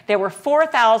operation. There were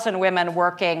 4,000 women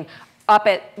working up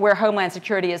at where Homeland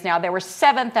Security is now. There were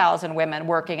 7,000 women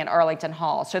working in Arlington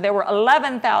Hall. So there were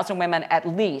 11,000 women at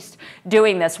least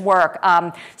doing this work.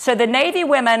 So the Navy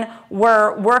women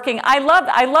were working. I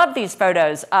love these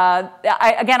photos.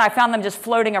 I found them just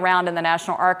floating around in the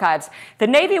National Archives. The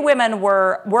Navy women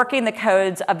were working the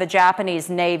codes of the Japanese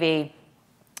Navy.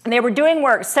 And they were doing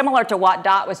work similar to what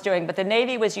Dot was doing, but the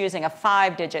Navy was using a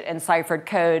 5-digit enciphered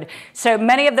code. So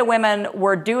many of the women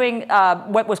were doing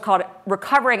what was called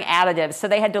recovering additives. So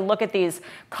they had to look at these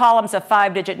columns of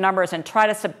 5-digit numbers and try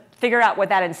to figure out what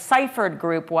that enciphered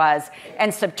group was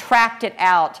and subtract it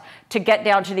out to get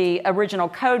down to the original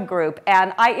code group.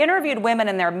 And I interviewed women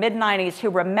in their mid-90s who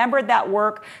remembered that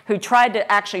work, who tried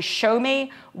to actually show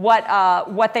me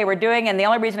what they were doing. And the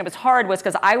only reason it was hard was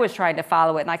because I was trying to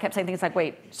follow it. And I kept saying things like,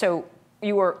 wait, so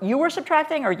you were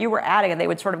subtracting or you were adding? And they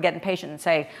would sort of get impatient and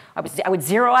say, I would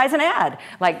zeroize and add.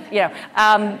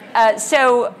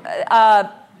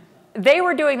 They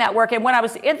were doing that work. And when I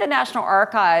was in the National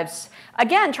Archives,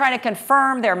 again, trying to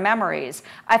confirm their memories,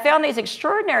 I found these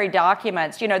extraordinary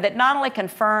documents, that not only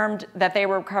confirmed that they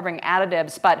were recovering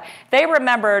additives, but they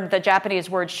remembered the Japanese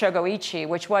word shogoichi,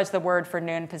 which was the word for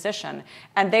noon position.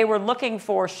 And they were looking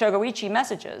for shogoichi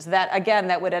messages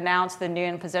that would announce the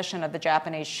noon position of the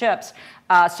Japanese ships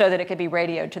so that it could be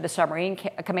radioed to the submarine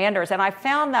commanders. And I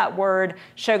found that word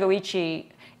shogoichi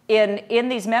in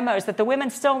these memos that the women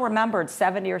still remembered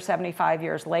 70 or 75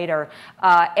 years later.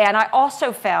 And I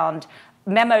also found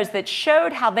memos that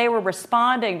showed how they were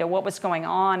responding to what was going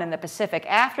on in the Pacific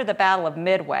after the Battle of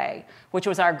Midway, which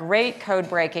was our great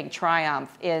code-breaking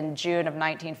triumph in June of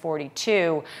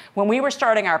 1942. When we were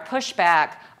starting our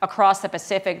pushback across the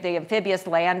Pacific, the amphibious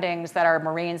landings that our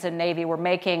Marines and Navy were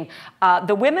making,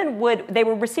 the women would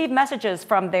receive messages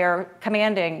from their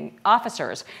commanding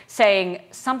officers saying,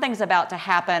 something's about to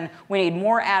happen, we need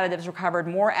more additives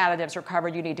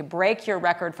recovered, you need to break your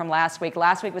record from last week.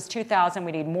 Last week was 2,000,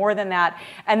 we need more than that.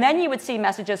 And then you would see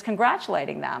messages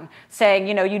congratulating them, saying,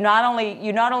 you not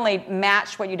only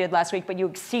matched what you did last week, but you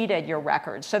exceeded your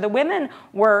records. So the women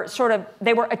were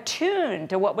they were attuned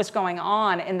to what was going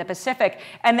on in the Pacific.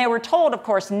 And they were told, of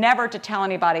course, never to tell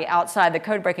anybody outside the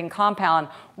code-breaking compound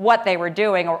what they were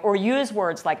doing or use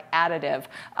words like additive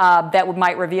that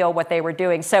might reveal what they were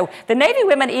doing. So the Navy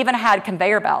women even had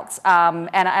conveyor belts.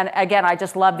 And again, I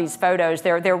just love these photos.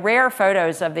 They're rare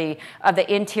photos of the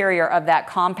interior of that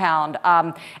compound.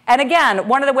 And again,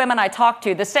 one of the women I talked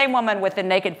to, the same woman with the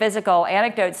naked physical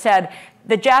anecdote, said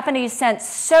the Japanese sent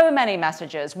so many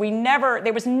messages.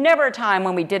 There was never a time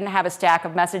when we didn't have a stack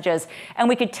of messages, and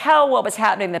we could tell what was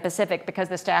happening in the Pacific because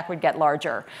the stack would get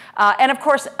larger. And of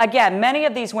course, again, many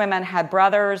of these women had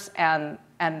brothers and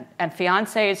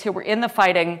fiancés who were in the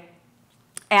fighting,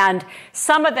 and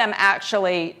some of them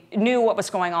actually knew what was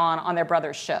going on their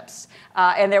brother's ships.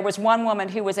 And there was one woman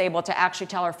who was able to actually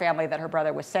tell her family that her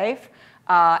brother was safe.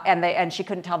 And she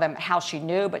couldn't tell them how she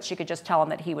knew, but she could just tell them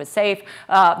that he was safe.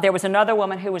 There was another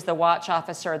woman who was the watch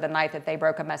officer the night that they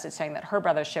broke a message saying that her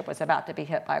brother's ship was about to be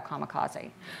hit by a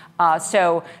kamikaze.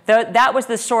 So that was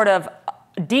the sort of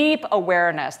deep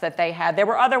awareness that they had. There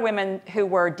were other women who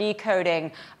were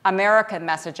decoding American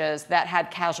messages that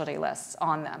had casualty lists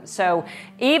on them. So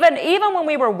even when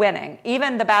we were winning,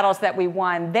 even the battles that we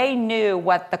won, they knew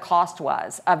what the cost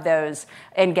was of those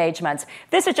engagements.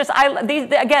 This is just,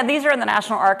 these are in the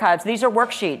National Archives. These are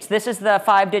worksheets. This is the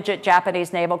 5-digit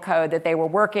Japanese naval code that they were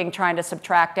working, trying to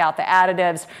subtract out the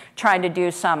additives, trying to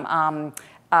do some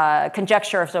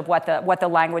conjectures of what the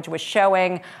language was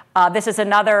showing. This is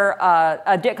another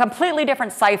completely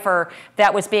different cipher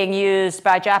that was being used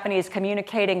by Japanese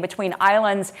communicating between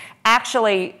islands.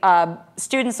 Actually,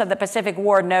 students of the Pacific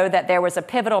War know that there was a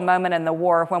pivotal moment in the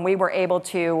war when we were able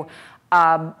to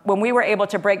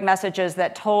break messages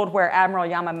that told where Admiral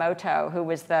Yamamoto, who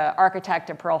was the architect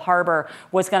of Pearl Harbor,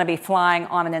 was going to be flying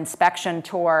on an inspection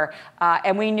tour.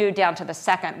 And we knew down to the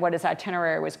second what his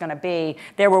itinerary was going to be.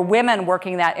 There were women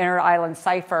working that inter-island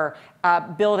cipher,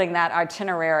 building that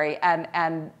itinerary,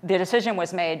 and the decision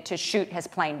was made to shoot his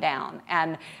plane down.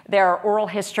 And there are oral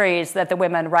histories that the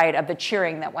women write of the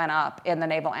cheering that went up in the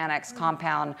Naval Annex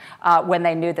compound when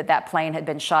they knew that that plane had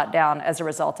been shot down as a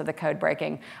result of the code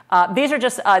breaking. These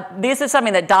are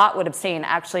something that Dot would have seen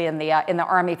actually in the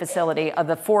Army facility of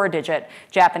the 4-digit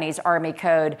Japanese Army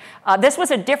code. This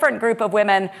was a different group of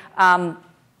women.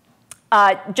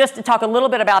 Just to talk a little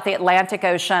bit about the Atlantic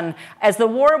Ocean, as the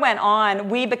war went on,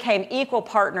 we became equal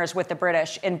partners with the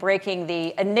British in breaking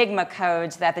the Enigma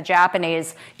codes that the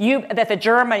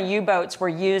German U-boats were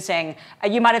using.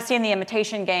 You might have seen The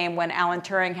Imitation Game when Alan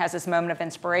Turing has this moment of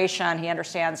inspiration. He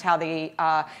understands how the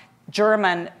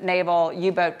German naval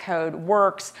U-boat code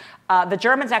works. The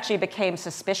Germans actually became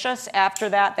suspicious after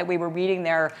that we were reading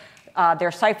their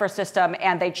cipher system,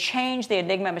 and they changed the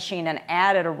Enigma machine and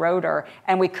added a rotor,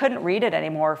 and we couldn't read it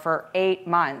anymore for 8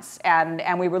 months,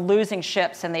 and we were losing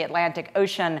ships in the Atlantic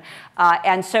Ocean.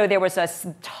 And so there was a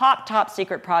top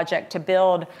secret project to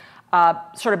build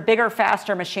sort of bigger,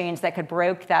 faster machines that could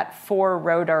break that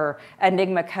 4-rotor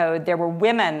Enigma code. There were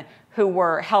women who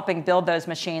were helping build those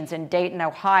machines in Dayton,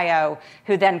 Ohio,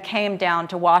 who then came down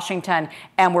to Washington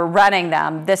and were running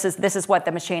them. This is what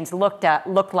the machines looked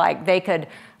like. They could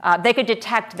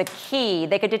detect the key.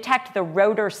 They could detect the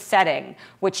rotor setting,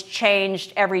 which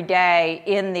changed every day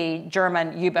in the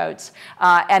German U-boats,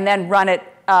 and then run it.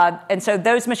 And so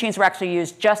those machines were actually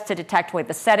used just to detect what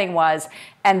the setting was,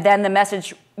 and then the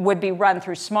message would be run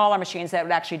through smaller machines that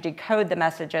would actually decode the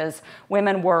messages.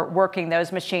 Women were working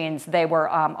those machines. They were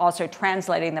also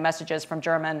translating the messages from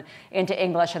German into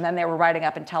English, and then they were writing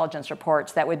up intelligence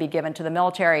reports that would be given to the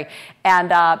military.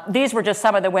 And these were just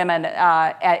some of the women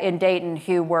in Dayton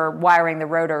who were wiring the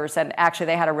rotors, and actually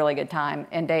they had a really good time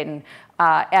in Dayton.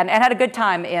 And had a good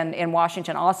time in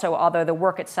Washington also, although the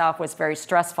work itself was very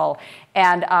stressful.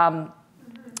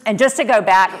 And just to go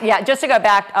back,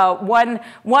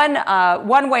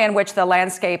 one way in which the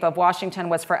landscape of Washington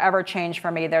was forever changed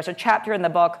for me, there's a chapter in the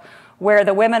book where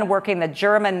the women working the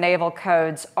German naval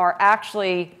codes are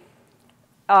actually,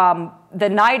 the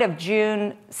night of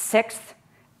June 6th,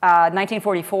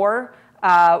 1944,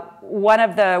 one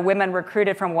of the women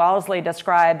recruited from Wellesley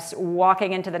describes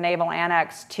walking into the Naval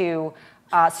Annex to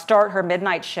start her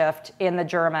midnight shift in the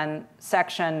German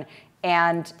section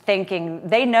and thinking,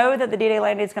 they know that the D-Day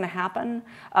landing is going to happen,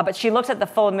 but she looks at the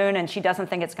full moon and she doesn't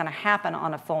think it's going to happen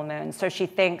on a full moon. So she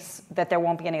thinks that there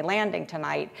won't be any landing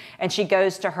tonight, and she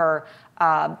goes to her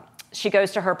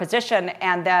position,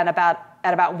 and then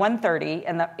at about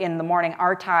 1:30 in the morning,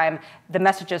 our time, the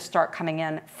messages start coming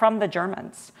in from the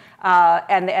Germans.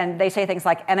 And they say things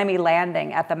like enemy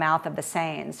landing at the mouth of the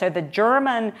Seine. So the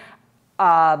German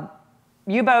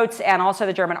U-boats and also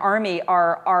the German army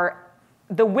are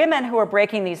the women who are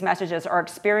breaking these messages are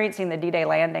experiencing the D-Day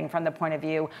landing from the point of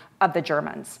view of the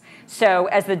Germans. So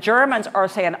as the Germans are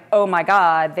saying, oh my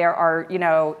God, there are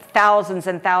thousands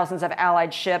and thousands of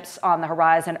Allied ships on the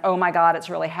horizon. Oh my God, it's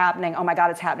really happening. Oh my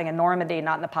God, it's happening in Normandy,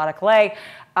 not in the Pas-de-Calais.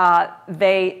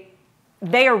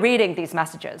 they are reading these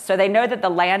messages. So they know that the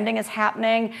landing is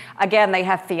happening. Again, they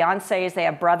have fiancés, they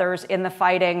have brothers in the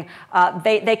fighting.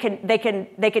 They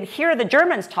can hear the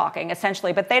Germans talking,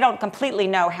 essentially, but they don't completely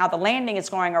know how the landing is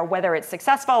going or whether it's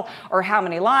successful or how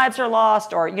many lives are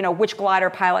lost or, you know, which glider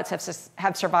pilots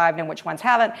have survived and which ones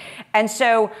haven't. And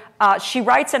so she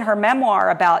writes in her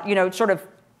memoir about, you know, sort of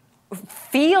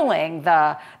feeling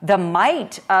the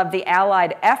might of the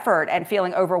Allied effort and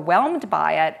feeling overwhelmed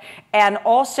by it, and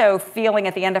also feeling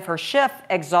at the end of her shift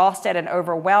exhausted and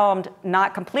overwhelmed,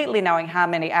 not completely knowing how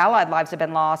many Allied lives have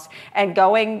been lost, and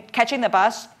catching the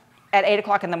bus at 8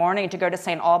 o'clock in the morning to go to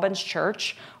St. Albans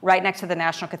Church right next to the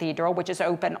National Cathedral, which is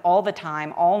open all the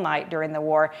time, all night during the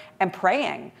war, and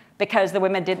praying, because the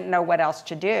women didn't know what else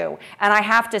to do. And I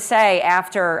have to say,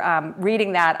 after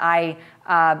reading that,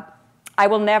 I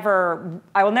will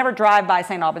never drive by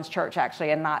St. Albans Church,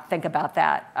 actually, and not think about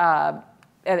that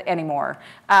anymore.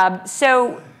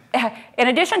 So in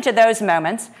addition to those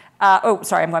moments, oh,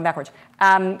 sorry, I'm going backwards.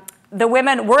 The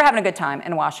women were having a good time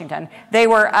in Washington. They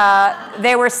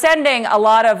were sending a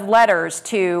lot of letters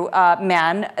to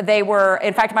men. They were,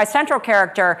 in fact, my central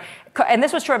character, and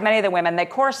this was true of many of the women, they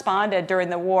corresponded during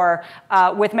the war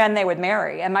with men they would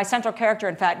marry. And my central character,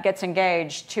 in fact, gets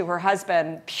engaged to her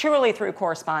husband purely through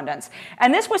correspondence.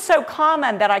 And this was so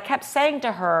common that I kept saying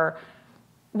to her,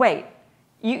 wait,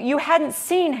 you hadn't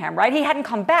seen him, right? He hadn't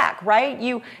come back, right?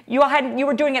 You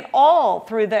were doing it all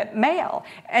through the mail.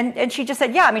 And she just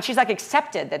said, yeah, I mean, she's like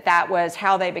accepted that was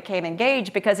how they became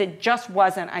engaged, because it just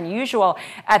wasn't unusual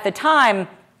at the time.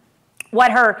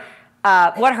 What her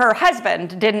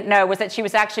husband didn't know was that she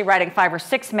was actually writing 5 or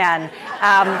 6 men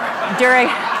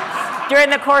during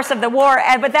the course of the war,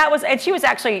 and she was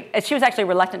actually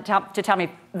reluctant to tell me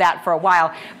that for a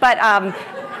while. But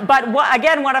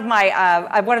again, one of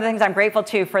the things I'm grateful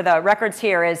to for the records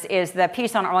here is the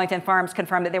piece on Arlington Farms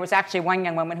confirmed that there was actually one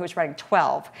young woman who was writing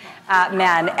 12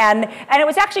 men, and it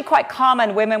was actually quite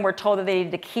common. Women were told that they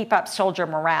needed to keep up soldier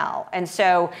morale, and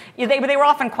so they were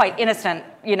often quite innocent,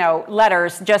 you know,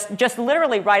 letters, just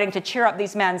literally writing to cheer up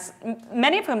these men,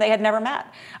 many of whom they had never met,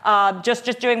 just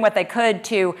doing what they could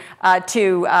for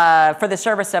the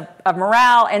service of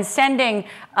morale, and sending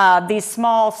these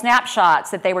small snapshots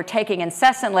that they were taking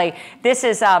incessantly. This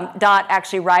is Dot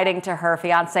actually writing to her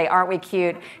fiance, aren't we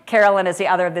cute? Carolyn is the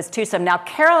other of this twosome. Now,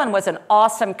 Carolyn was an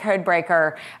awesome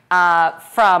codebreaker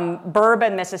from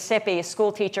Bourbon, Mississippi, a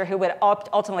school teacher who would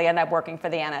ultimately end up working for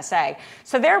the NSA.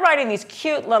 So they're writing these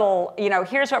cute little, you know,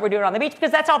 here's what we're doing on the beach,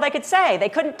 because that's all they could say. They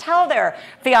couldn't tell their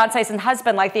fiancés and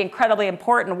husband like the incredibly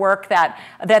important work that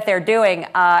they're doing.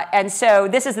 And so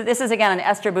this is again an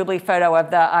Esther Bublé photo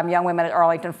of the young women at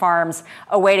Arlington Farms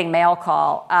awaiting mail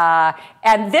call.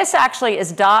 And this actually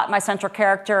is Dot, my central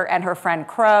character, and her friend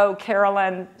Crow,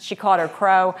 Carolyn, she called her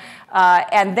Crow,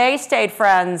 and they stayed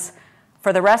friends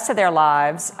for the rest of their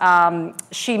lives.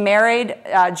 She married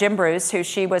Jim Bruce, who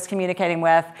she was communicating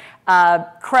with.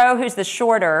 Crow, who's the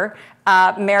shorter,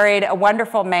 married a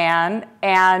wonderful man,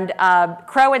 and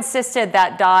Crow insisted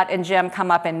that Dot and Jim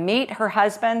come up and meet her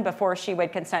husband before she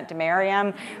would consent to marry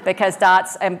him, because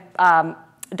Dot's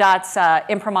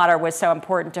imprimatur was so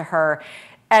important to her.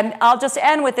 And I'll just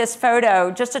end with this photo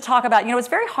just to talk about, you know, it's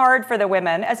very hard for the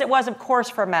women, as it was, of course,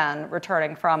 for men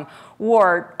returning from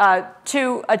war,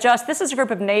 to adjust. This is a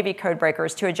group of Navy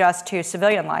codebreakers to adjust to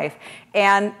civilian life.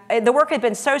 And the work had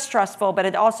been so stressful, but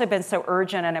it had also been so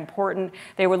urgent and important.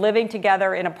 They were living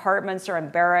together in apartments or in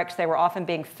barracks. They were often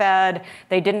being fed.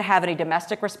 They didn't have any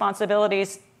domestic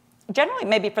responsibilities, generally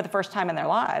maybe for the first time in their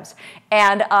lives.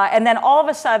 And then all of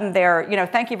a sudden they're, you know,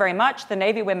 thank you very much. The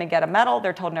Navy women get a medal.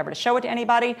 They're told never to show it to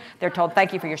anybody. They're told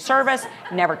thank you for your service.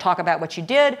 Never talk about what you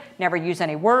did. Never use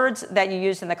any words that you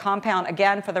used in the compound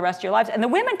again for the rest of your lives. And the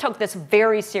women took this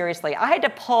very seriously. I had to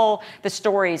pull the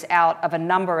stories out of a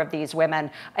number of these women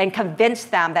and convince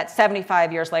them that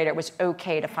 75 years later it was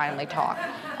okay to finally talk.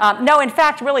 No, in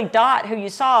fact, really Dot, who you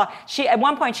saw, at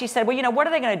one point she said, well, you know, what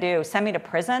are they going to do? Send me to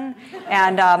prison?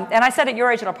 And I said, at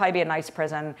your age, it'll probably be a nice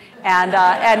prison. And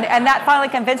that finally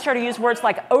convinced her to use words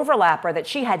like overlapper that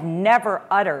she had never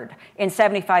uttered in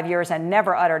 75 years and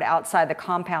never uttered outside the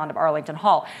compound of Arlington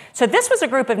Hall. So this was a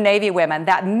group of Navy women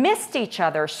that missed each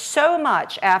other so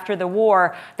much after the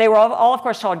war. They were all, of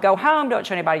course, told, go home, don't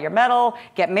show anybody your medal,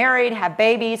 get married, have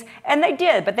babies. And they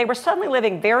did, but they were suddenly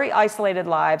living very isolated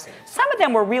lives. Some of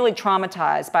them were really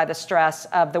traumatized by the stress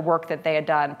of the work that they had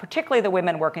done, particularly the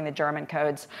women working the German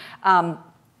codes.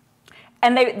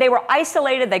 And they were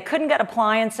isolated. They couldn't get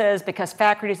appliances because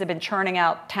factories had been churning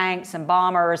out tanks and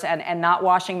bombers and not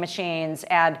washing machines.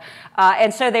 And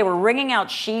so they were wringing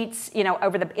out sheets, you know,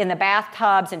 in the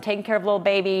bathtubs and taking care of little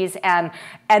babies and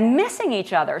missing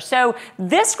each other. So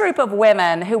this group of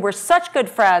women who were such good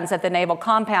friends at the Naval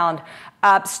Compound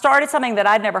started something that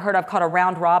I'd never heard of called a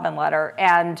round robin letter.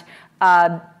 And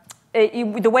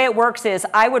the way it works is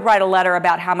I would write a letter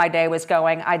about how my day was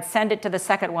going. I'd send it to the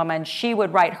second woman. She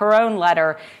would write her own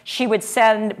letter. She would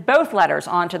send both letters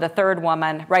on to the third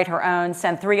woman, write her own,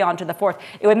 send 3 on to the fourth.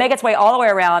 It would make its way all the way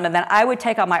around, and then I would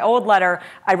take on my old letter,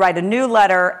 I'd write a new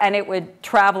letter, and it would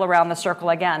travel around the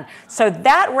circle again. So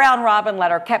that round robin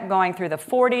letter kept going through the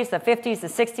 40s, the 50s, the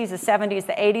 60s, the 70s,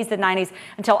 the 80s, the 90s,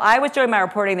 until I was doing my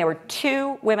reporting. There were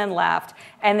 2 women left,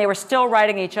 and they were still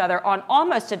writing each other on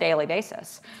almost a daily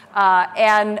basis.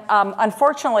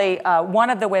 Unfortunately, one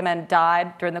of the women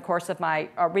died during the course of my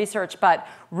research, but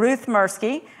Ruth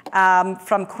Mirsky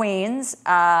from Queens,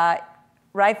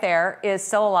 right there, is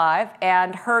still alive,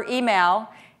 and her email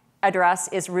address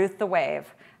is Ruth the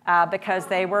Wave, because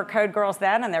they were code girls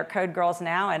then, and they're code girls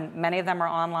now, and many of them are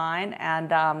online,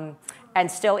 and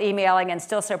still emailing, and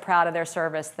still so proud of their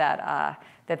service that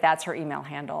that's her email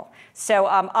handle. So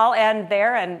I'll end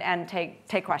there and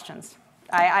take questions.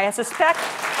 I suspect.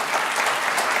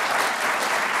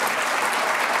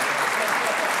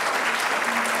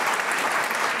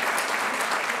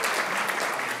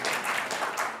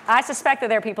 I suspect that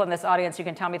there are people in this audience who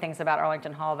can tell me things about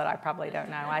Arlington Hall that I probably don't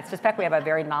know. I suspect we have a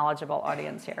very knowledgeable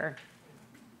audience here.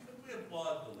 Could we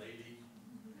applaud the lady?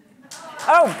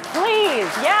 Oh, please,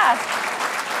 yes.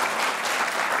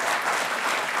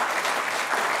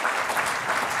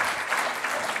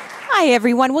 Hi,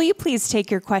 everyone. Will you please take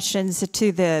your questions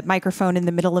to the microphone in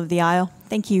the middle of the aisle?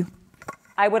 Thank you.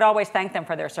 I would always thank them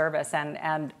for their service,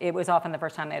 and it was often the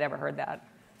first time they'd ever heard that.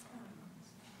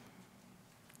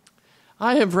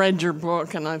 I have read your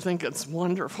book, and I think it's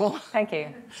wonderful. Thank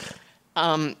you.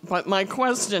 But my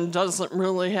question doesn't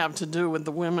really have to do with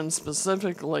the women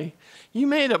specifically. You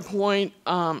made a point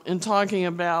in talking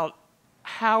about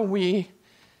how we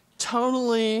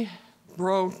totally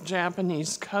broke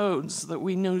Japanese codes, that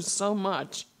we knew so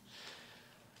much.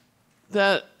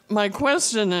 That my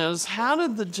question is, how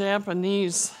did the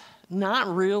Japanese not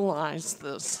realize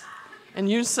this? And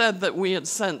you said that we had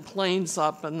sent planes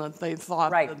up and that they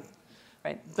thought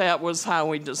that was how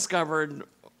we discovered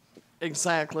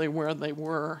exactly where they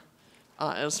were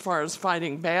as far as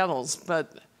fighting battles.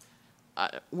 But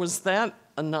was that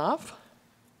enough?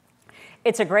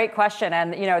 It's a great question,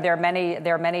 and you know there are many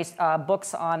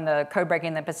books on the code breaking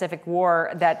in the Pacific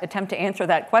War that attempt to answer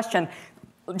that question.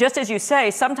 Just as you say,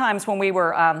 sometimes when we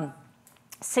were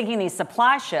sinking these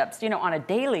supply ships, you know, on a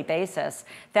daily basis,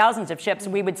 thousands of ships,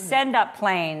 we would send up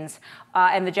planes,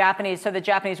 and the Japanese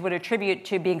would attribute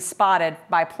to being spotted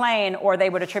by plane, or they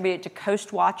would attribute it to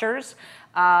coast watchers.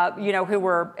 You know, who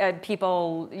were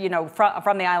people, you know,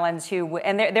 from the islands who,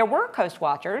 and there were coast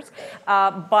watchers,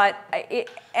 and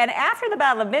after the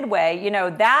Battle of Midway, you know,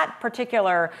 that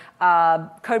particular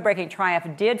code-breaking triumph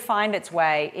did find its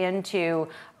way into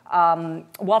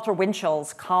Walter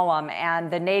Winchell's column, and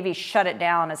the Navy shut it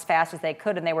down as fast as they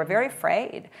could, and they were very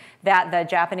afraid that the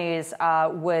Japanese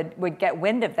would get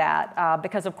wind of that,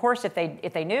 because of course if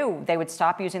they knew, they would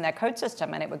stop using that code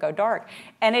system and it would go dark.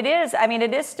 And it is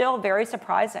still very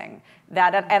surprising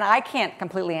that, and I can't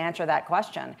completely answer that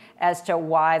question as to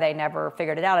why they never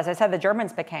figured it out. As I said, the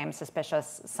Germans became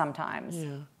suspicious sometimes.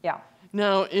 Yeah.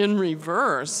 Now, in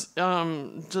reverse,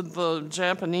 did the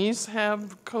Japanese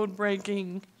have code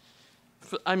breaking?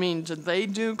 I mean, did they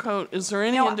do code? Is there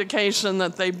any indication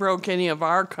that they broke any of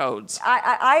our codes?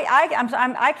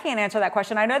 I can't answer that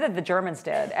question. I know that the Germans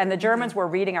did, and the Germans were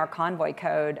reading our convoy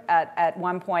code at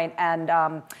one point, and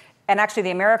actually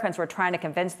the Americans were trying to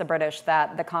convince the British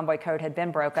that the convoy code had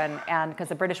been broken, and because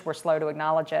the British were slow to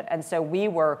acknowledge it, and so we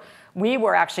were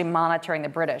actually monitoring the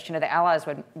British. You know, the Allies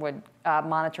would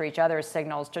monitor each other's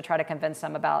signals to try to convince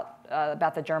them about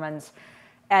the Germans.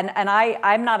 And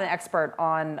I'm not an expert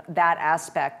on that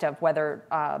aspect of whether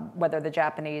the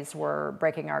Japanese were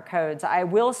breaking our codes. I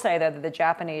will say that the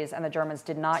Japanese and the Germans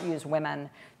did not use women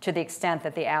to the extent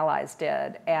that the Allies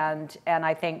did. And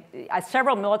I think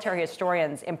several military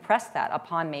historians impressed that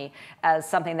upon me as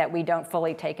something that we don't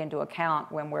fully take into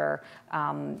account when we're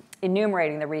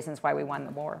enumerating the reasons why we won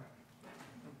the war.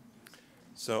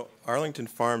 So Arlington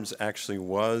Farms actually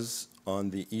was on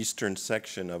the eastern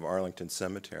section of Arlington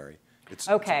Cemetery. It's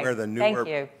where the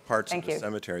newer parts of the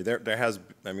cemetery.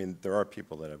 There are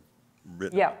people that have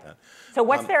written about that. So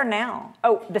what's there now?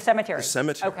 Oh, the cemetery. The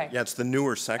cemetery. Okay. Yeah, it's the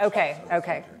newer section. Okay.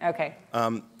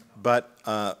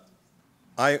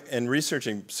 in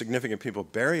researching significant people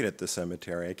buried at the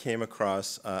cemetery, I came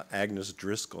across Agnes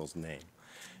Driscoll's name.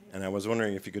 And I was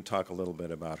wondering if you could talk a little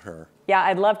bit about her. Yeah,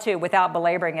 I'd love to, without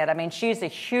belaboring it. I mean, she's a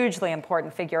hugely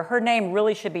important figure. Her name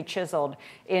really should be chiseled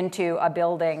into a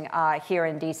building here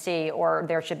in DC, or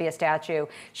there should be a statue.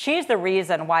 She's the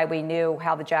reason why we knew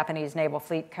how the Japanese Naval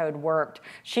Fleet Code worked.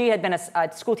 She had been a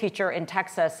school teacher in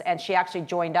Texas, and she actually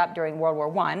joined up during World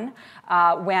War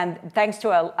I, when, thanks to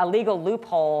a legal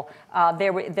loophole,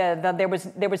 there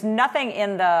was nothing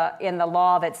in the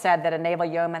law that said that a naval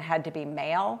yeoman had to be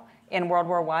male in World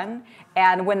War I.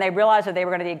 And when they realized that they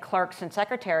were going to need clerks and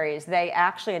secretaries, they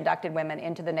actually inducted women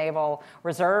into the naval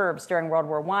reserves during World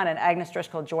War I, and Agnes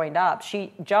Driscoll joined up.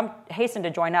 She hastened to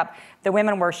join up. The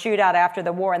women were shooed out after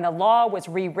the war, and the law was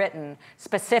rewritten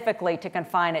specifically to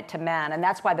confine it to men, and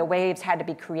that's why the waves had to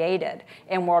be created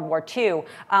in World War II.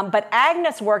 But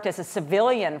Agnes worked as a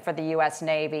civilian for the US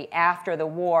Navy after the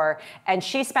war, and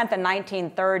she spent the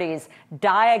 1930s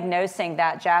diagnosing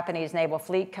that Japanese Naval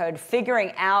Fleet Code,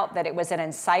 figuring out that it was an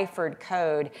enciphered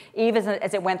code, even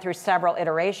as it went through several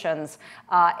iterations.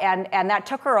 And that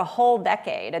took her a whole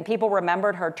decade. And people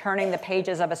remembered her turning the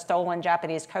pages of a stolen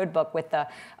Japanese code book with the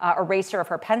eraser of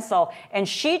her pencil. And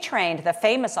she trained the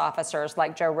famous officers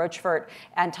like Joe Rochefort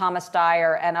and Thomas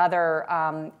Dyer and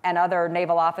other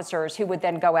naval officers who would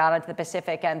then go out into the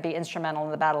Pacific and be instrumental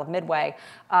in the Battle of Midway.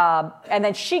 And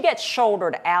then she gets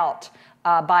shouldered out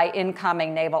by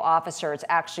incoming naval officers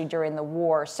actually during the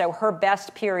war. So her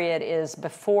best period is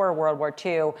before World War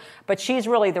II, but she's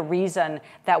really the reason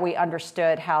that we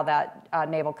understood how that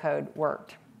naval code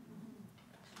worked.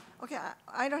 Okay,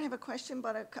 I don't have a question,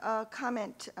 but a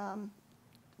comment,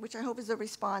 which I hope is a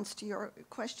response to your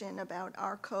question about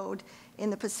our code in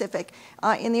the Pacific.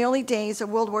 In the early days of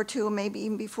World War II, maybe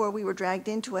even before we were dragged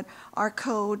into it, our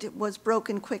code was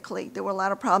broken quickly. There were a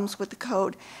lot of problems with the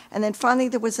code. And then finally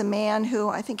there was a man who,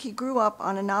 I think he grew up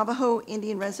on a Navajo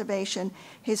Indian reservation.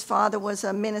 His father was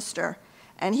a minister.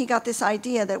 And he got this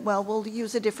idea that, well, we'll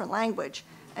use a different language.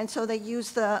 And so they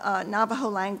used the Navajo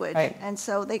language. Right. And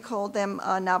so they called them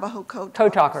Navajo code talkers.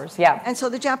 Code talkers, yeah. And so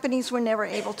the Japanese were never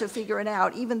able to figure it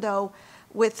out, even though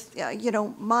with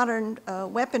modern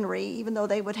weaponry, even though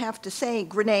they would have to say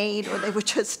grenade or they would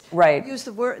just use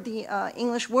the word, the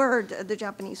English word, the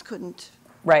Japanese couldn't.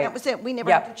 Right. That was it. We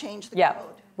never had to change the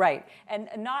code. Right. And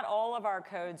not all of our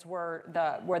codes were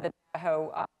the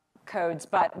Navajo codes,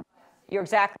 but you're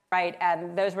exactly right,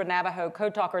 and those were Navajo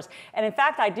code talkers. And in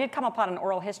fact, I did come upon an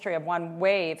oral history of one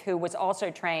wave who was also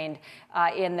trained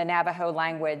in the Navajo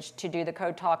language to do the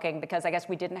code talking, because I guess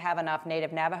we didn't have enough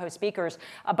native Navajo speakers.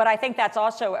 But I think that's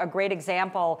also a great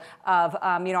example of,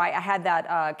 I had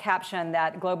that caption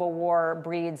that global war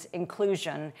breeds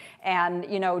inclusion. And,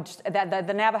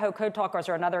 the Navajo code talkers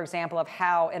are another example of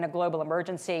how, in a global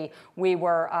emergency, we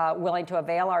were willing to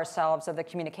avail ourselves of the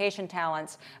communication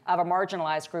talents of a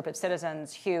marginalized group of citizens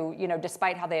who,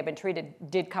 despite how they had been treated,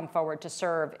 did come forward to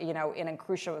serve, in a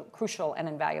crucial and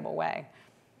invaluable way.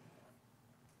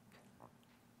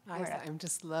 I'm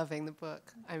just loving the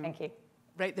book. Thank you.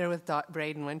 Right there with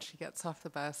Braden when she gets off the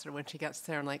bus or when she gets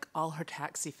there, and like all her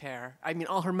taxi fare. I mean,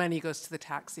 all her money goes to the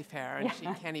taxi fare, and she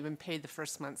can't even pay the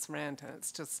first month's rent. And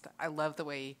it's just, I love the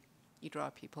way you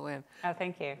draw people in. Oh,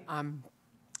 thank you.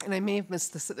 And I may have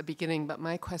missed this at the beginning, but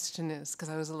my question is, because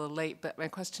I was a little late, but my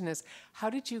question is, how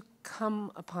did you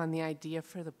come upon the idea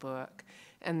for the book?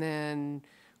 And then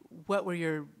what were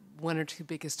your one or two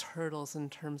biggest hurdles in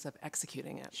terms of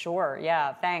executing it? Sure,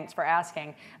 yeah, thanks for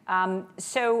asking.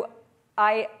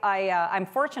 I'm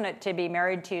fortunate to be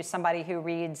married to somebody who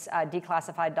reads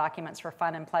declassified documents for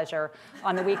fun and pleasure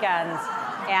on the weekends.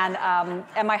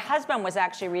 And my husband was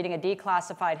actually reading a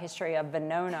declassified history of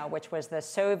Venona, which was the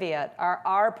Soviet,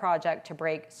 our project to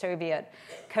break Soviet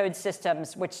code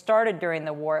systems, which started during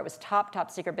the war. It was top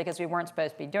secret because we weren't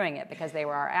supposed to be doing it because they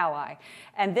were our ally.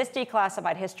 And this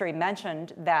declassified history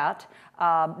mentioned that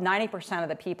 90% of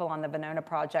the people on the Venona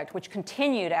project, which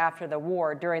continued after the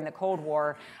war, during the Cold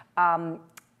War,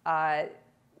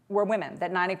 were women,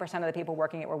 that 90% of the people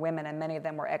working it were women, and many of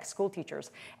them were ex-school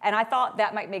teachers. And I thought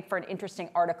that might make for an interesting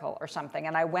article or something.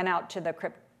 And I went out to the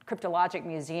Cryptologic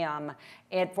Museum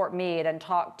at Fort Meade and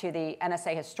talked to the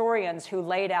NSA historians who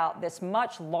laid out this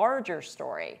much larger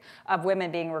story of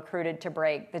women being recruited to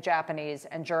break the Japanese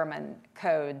and German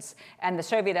codes. And the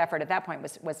Soviet effort at that point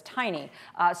was tiny.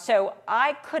 So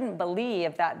I couldn't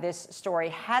believe that this story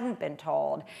hadn't been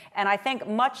told. And I think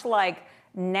much like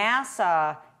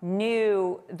NASA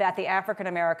knew that the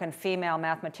African-American female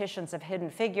mathematicians of Hidden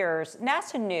Figures,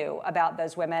 NASA knew about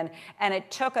those women, and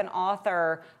it took an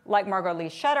author like Margot Lee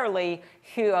Shetterly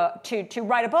who, to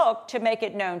write a book to make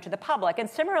it known to the public. And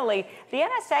similarly, the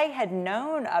NSA had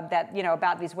known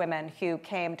about these women who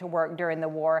came to work during the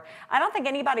war. I don't think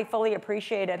anybody fully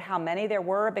appreciated how many there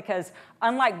were, because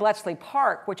unlike Bletchley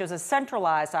Park, which was a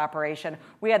centralized operation,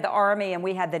 we had the Army and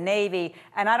we had the Navy,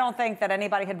 and I don't think that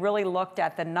anybody had really looked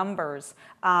at the numbers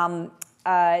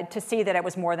to see that it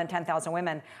was more than 10,000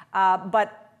 women.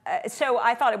 So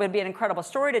I thought it would be an incredible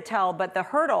story to tell, but the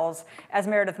hurdles, as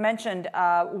Meredith mentioned,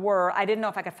 were I didn't know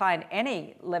if I could find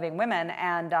any living women,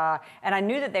 and I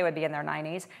knew that they would be in their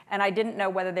 90s, and I didn't know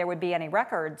whether there would be any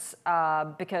records,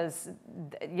 because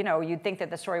you'd think that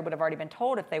the story would have already been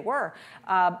told if they were.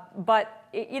 But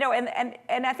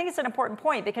and I think it's an important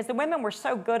point, because the women were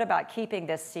so good about keeping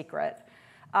this secret.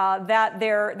 That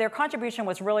their contribution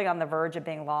was really on the verge of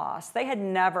being lost. They had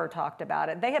never talked about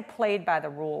it. They had played by the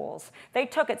rules. They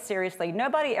took it seriously.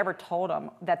 Nobody ever told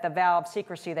them that the vow of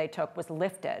secrecy they took was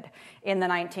lifted in the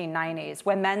 1990s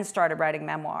when men started writing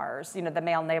memoirs, the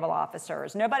male naval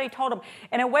officers. Nobody told them.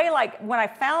 In a way, like when I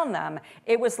found them,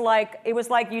 it was like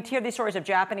you'd hear these stories of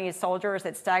Japanese soldiers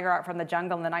that stagger out from the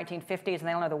jungle in the 1950s and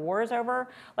they don't know the war is over.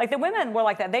 Like the women were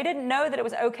like that. They didn't know that it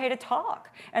was okay to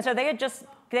talk. And so they had just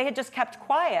kept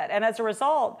quiet. And as a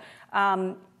result,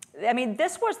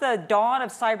 this was the dawn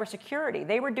of cybersecurity.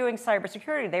 They were doing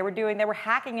cybersecurity. They were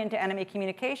hacking into enemy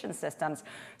communication systems.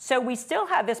 So we still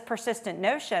have this persistent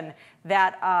notion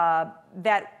that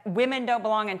women don't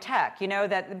belong in tech.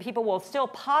 That people will still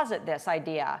posit this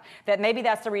idea that maybe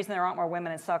that's the reason there aren't more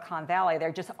women in Silicon Valley.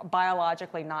 They're just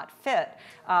biologically not fit,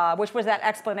 which was that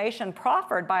explanation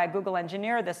proffered by a Google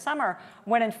engineer this summer,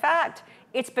 when in fact,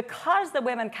 it's because the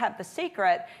women kept the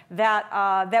secret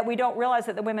that we don't realize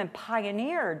that the women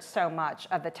pioneered so much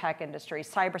of the tech industry,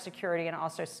 cybersecurity, and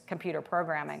also computer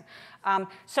programming.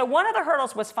 So one of the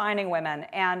hurdles was finding women,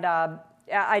 and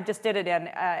I just did it in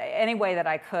any way that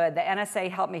I could. The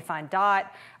NSA helped me find Dot.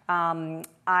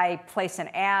 I placed an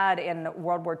ad in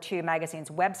World War II magazine's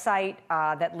website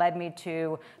that led me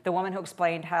to the woman who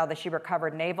explained how she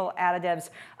recovered naval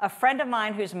additives. A friend of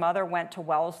mine whose mother went to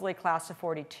Wellesley, class of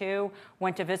 42,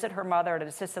 went to visit her mother at an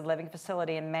assisted living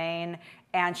facility in Maine,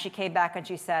 and she came back and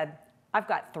she said, "I've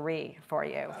got 3 for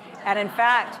you." And in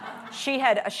fact, she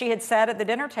had said at the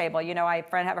dinner table, I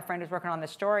have a friend who's working on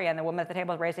this story, and the woman at the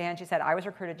table raised her hand. She said, "I was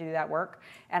recruited to do that work,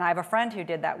 and I have a friend who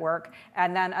did that work."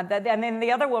 And then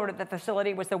the other woman at the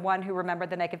facility was the one who remembered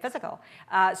the naked physical.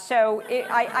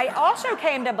 I also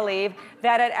came to believe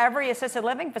that at every assisted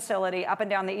living facility up and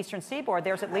down the eastern seaboard,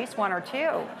 there's at least 1 or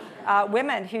 2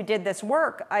 women who did this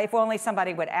work, if only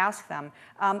somebody would ask them.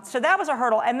 So that was a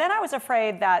hurdle. And then I was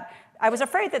afraid that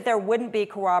there wouldn't be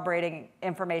corroborating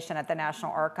information at the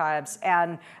National Archives,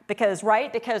 and because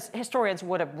historians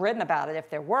would have written about it if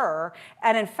there were.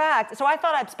 And in fact, so I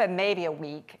thought I'd spend maybe a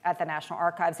week at the National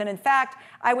Archives. And in fact,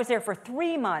 I was there for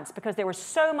 3 months because there was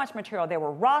so much material. There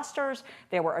were rosters,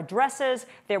 there were addresses,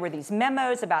 there were these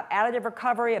memos about additive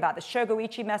recovery, about the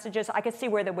Shogoichi messages. I could see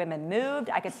where the women moved.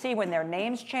 I could see when their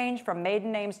names changed from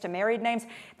maiden names to married names.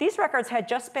 These records had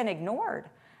just been ignored.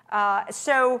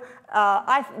 The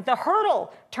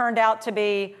hurdle turned out to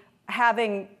be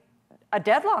having a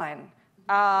deadline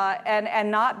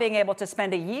and not being able to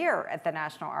spend a year at the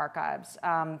National Archives.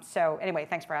 So anyway,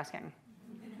 thanks for asking.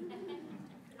 Can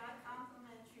I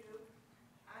compliment you?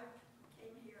 I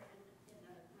came here in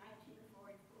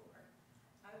 1944.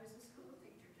 I was a school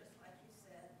teacher, just like you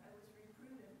said. I was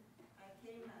recruited. I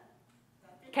came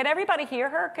at... Can everybody hear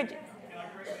her? Could you...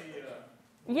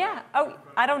 Yeah. Oh,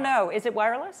 I don't know. Is it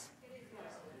wireless?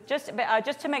 Just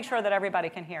to make sure that everybody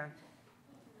can hear.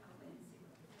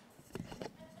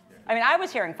 I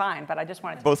was hearing fine, but I just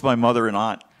wanted to... Both my mother and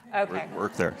aunt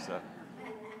work there. So.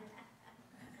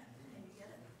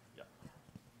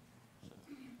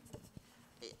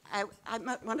 I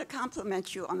want to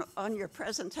compliment you on your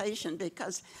presentation,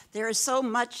 because there is so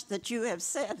much that you have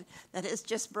said that has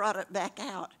just brought it back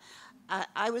out.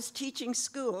 I was teaching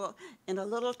school in a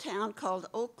little town called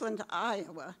Oakland,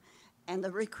 Iowa, and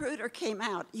the recruiter came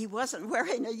out. He wasn't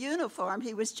wearing a uniform.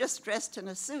 He was just dressed in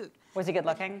a suit. Was he good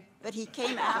looking? But he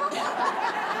came out.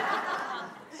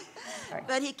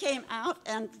 But he came out,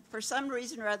 and for some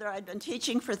reason or other, I'd been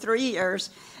teaching for 3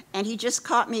 years, and he just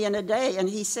caught me in a day, and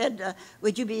he said,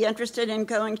 would you be interested in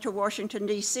going to Washington,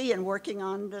 D.C. and working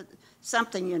on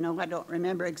something, I don't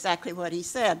remember exactly what he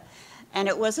said. And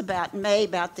it was about May,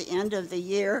 about the end of the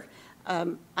year.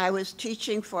 I was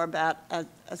teaching for about,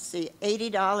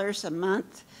 $80 a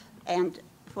month, and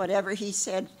whatever he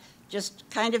said, just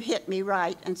kind of hit me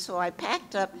right. And so I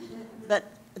packed up, but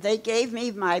they gave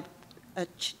me a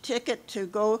ticket to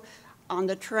go on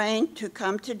the train to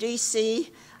come to D.C.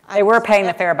 They were paying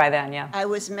the fare by then, yeah. I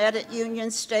was met at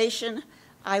Union Station.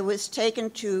 I was taken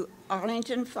to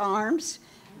Arlington Farms,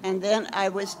 and then I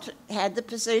had the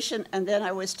position, and then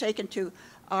I was taken to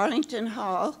Arlington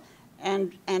Hall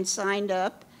and signed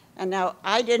up. And now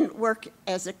I didn't work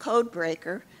as a code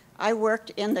breaker. I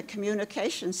worked in the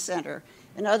communications center.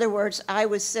 In other words, I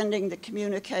was sending the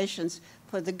communications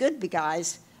for the good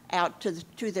guys out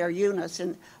to their units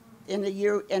in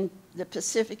the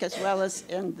Pacific as well as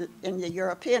in the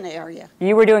European area.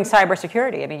 You were doing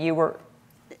cybersecurity. I mean, you were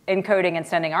encoding and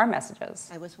sending our messages.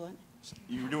 I was what?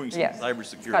 You were doing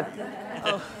cybersecurity.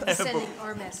 Oh, sending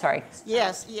our messages. Sorry.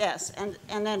 Yes,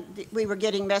 and then we were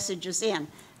getting messages in.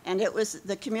 And it was,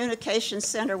 the communications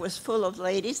center was full of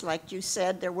ladies, like you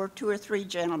said. There were 2 or 3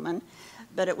 gentlemen,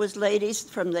 but it was ladies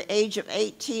from the age of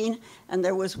 18, and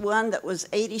there was one that was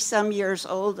 80-some years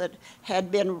old that had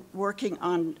been working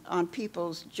on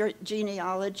people's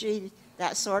genealogy,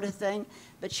 that sort of thing,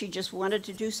 but she just wanted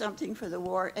to do something for the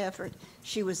war effort.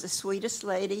 She was the sweetest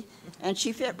lady, and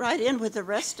she fit right in with the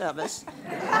rest of us.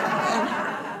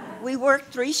 And we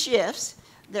worked 3 shifts.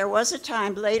 There was a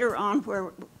time later on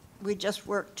where we just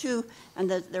worked 2, and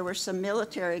there were some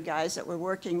military guys that were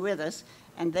working with us,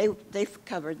 and they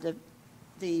covered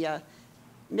the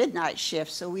midnight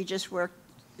shift, so we just worked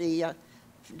the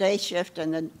day shift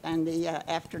and the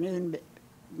afternoon,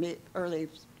 early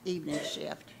evening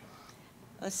shift.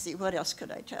 Let's see, what else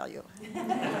could I tell you?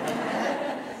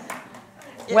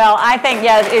 Well, I think,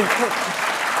 yeah,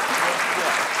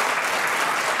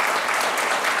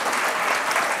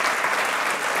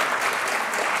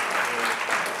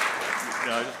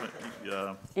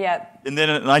 yeah. And then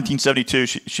in 1972,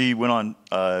 she went on,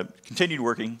 continued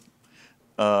working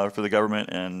for the government,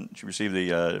 and she received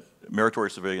the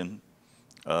Meritorious Civilian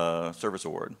Service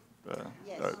Award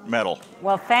medal.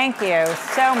 Well, thank you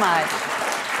so much.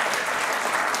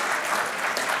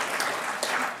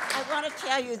 I want to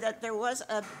tell you that there was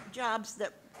jobs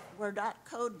that were not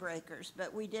code breakers,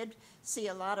 but we did see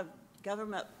a lot of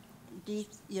government,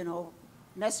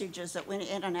 messages that went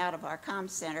in and out of our comm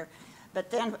center. But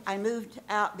then I moved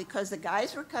out because the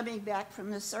guys were coming back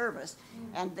from the service,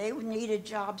 and they needed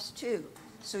jobs too.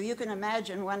 So you can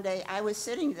imagine one day I was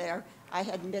sitting there. I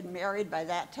hadn't been married by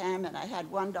that time, and I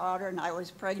had 1 daughter, and I was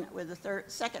pregnant with the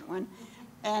second one.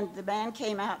 And the man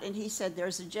came out, and he said,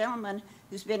 "There's a gentleman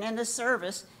who's been in the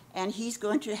service, and he's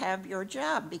going to have your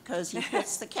job because he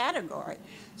fits the category."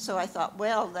 So I thought,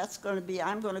 well, that's going to be,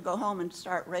 I'm going to go home and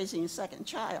start raising a second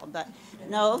child. But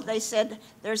no, they said,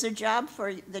 there's a job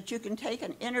that you can take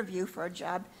an interview for a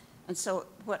job. And so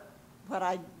what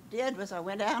I did was I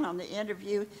went down on the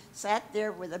interview, sat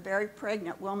there with a very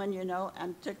pregnant woman,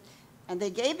 and they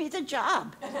gave me the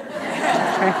job.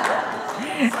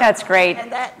 That's great.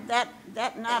 And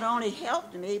that not only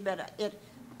helped me, but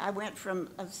I went from,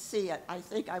 I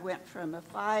think I went from a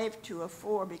 5 to a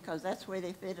 4 because that's where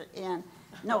they fit it in.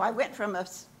 No, I went from a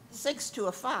 6 to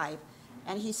a 5.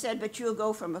 And he said, but you'll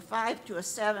go from a 5 to a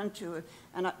 7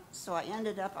 so I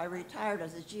ended up, I retired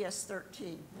as a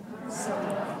GS-13. So,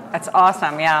 that's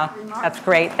awesome, yeah. That's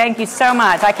great. Thank you so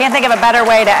much. I can't think of a better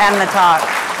way to end the talk.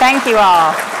 Thank you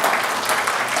all.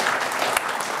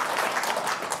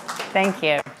 Thank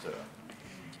you. So,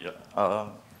 yeah.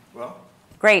 Well.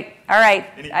 Great. All right.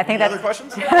 Any other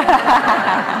questions?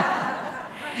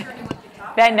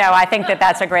 Then no, I think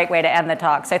that's a great way to end the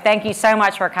talk. So thank you so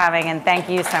much for coming, and thank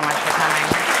you so much for coming.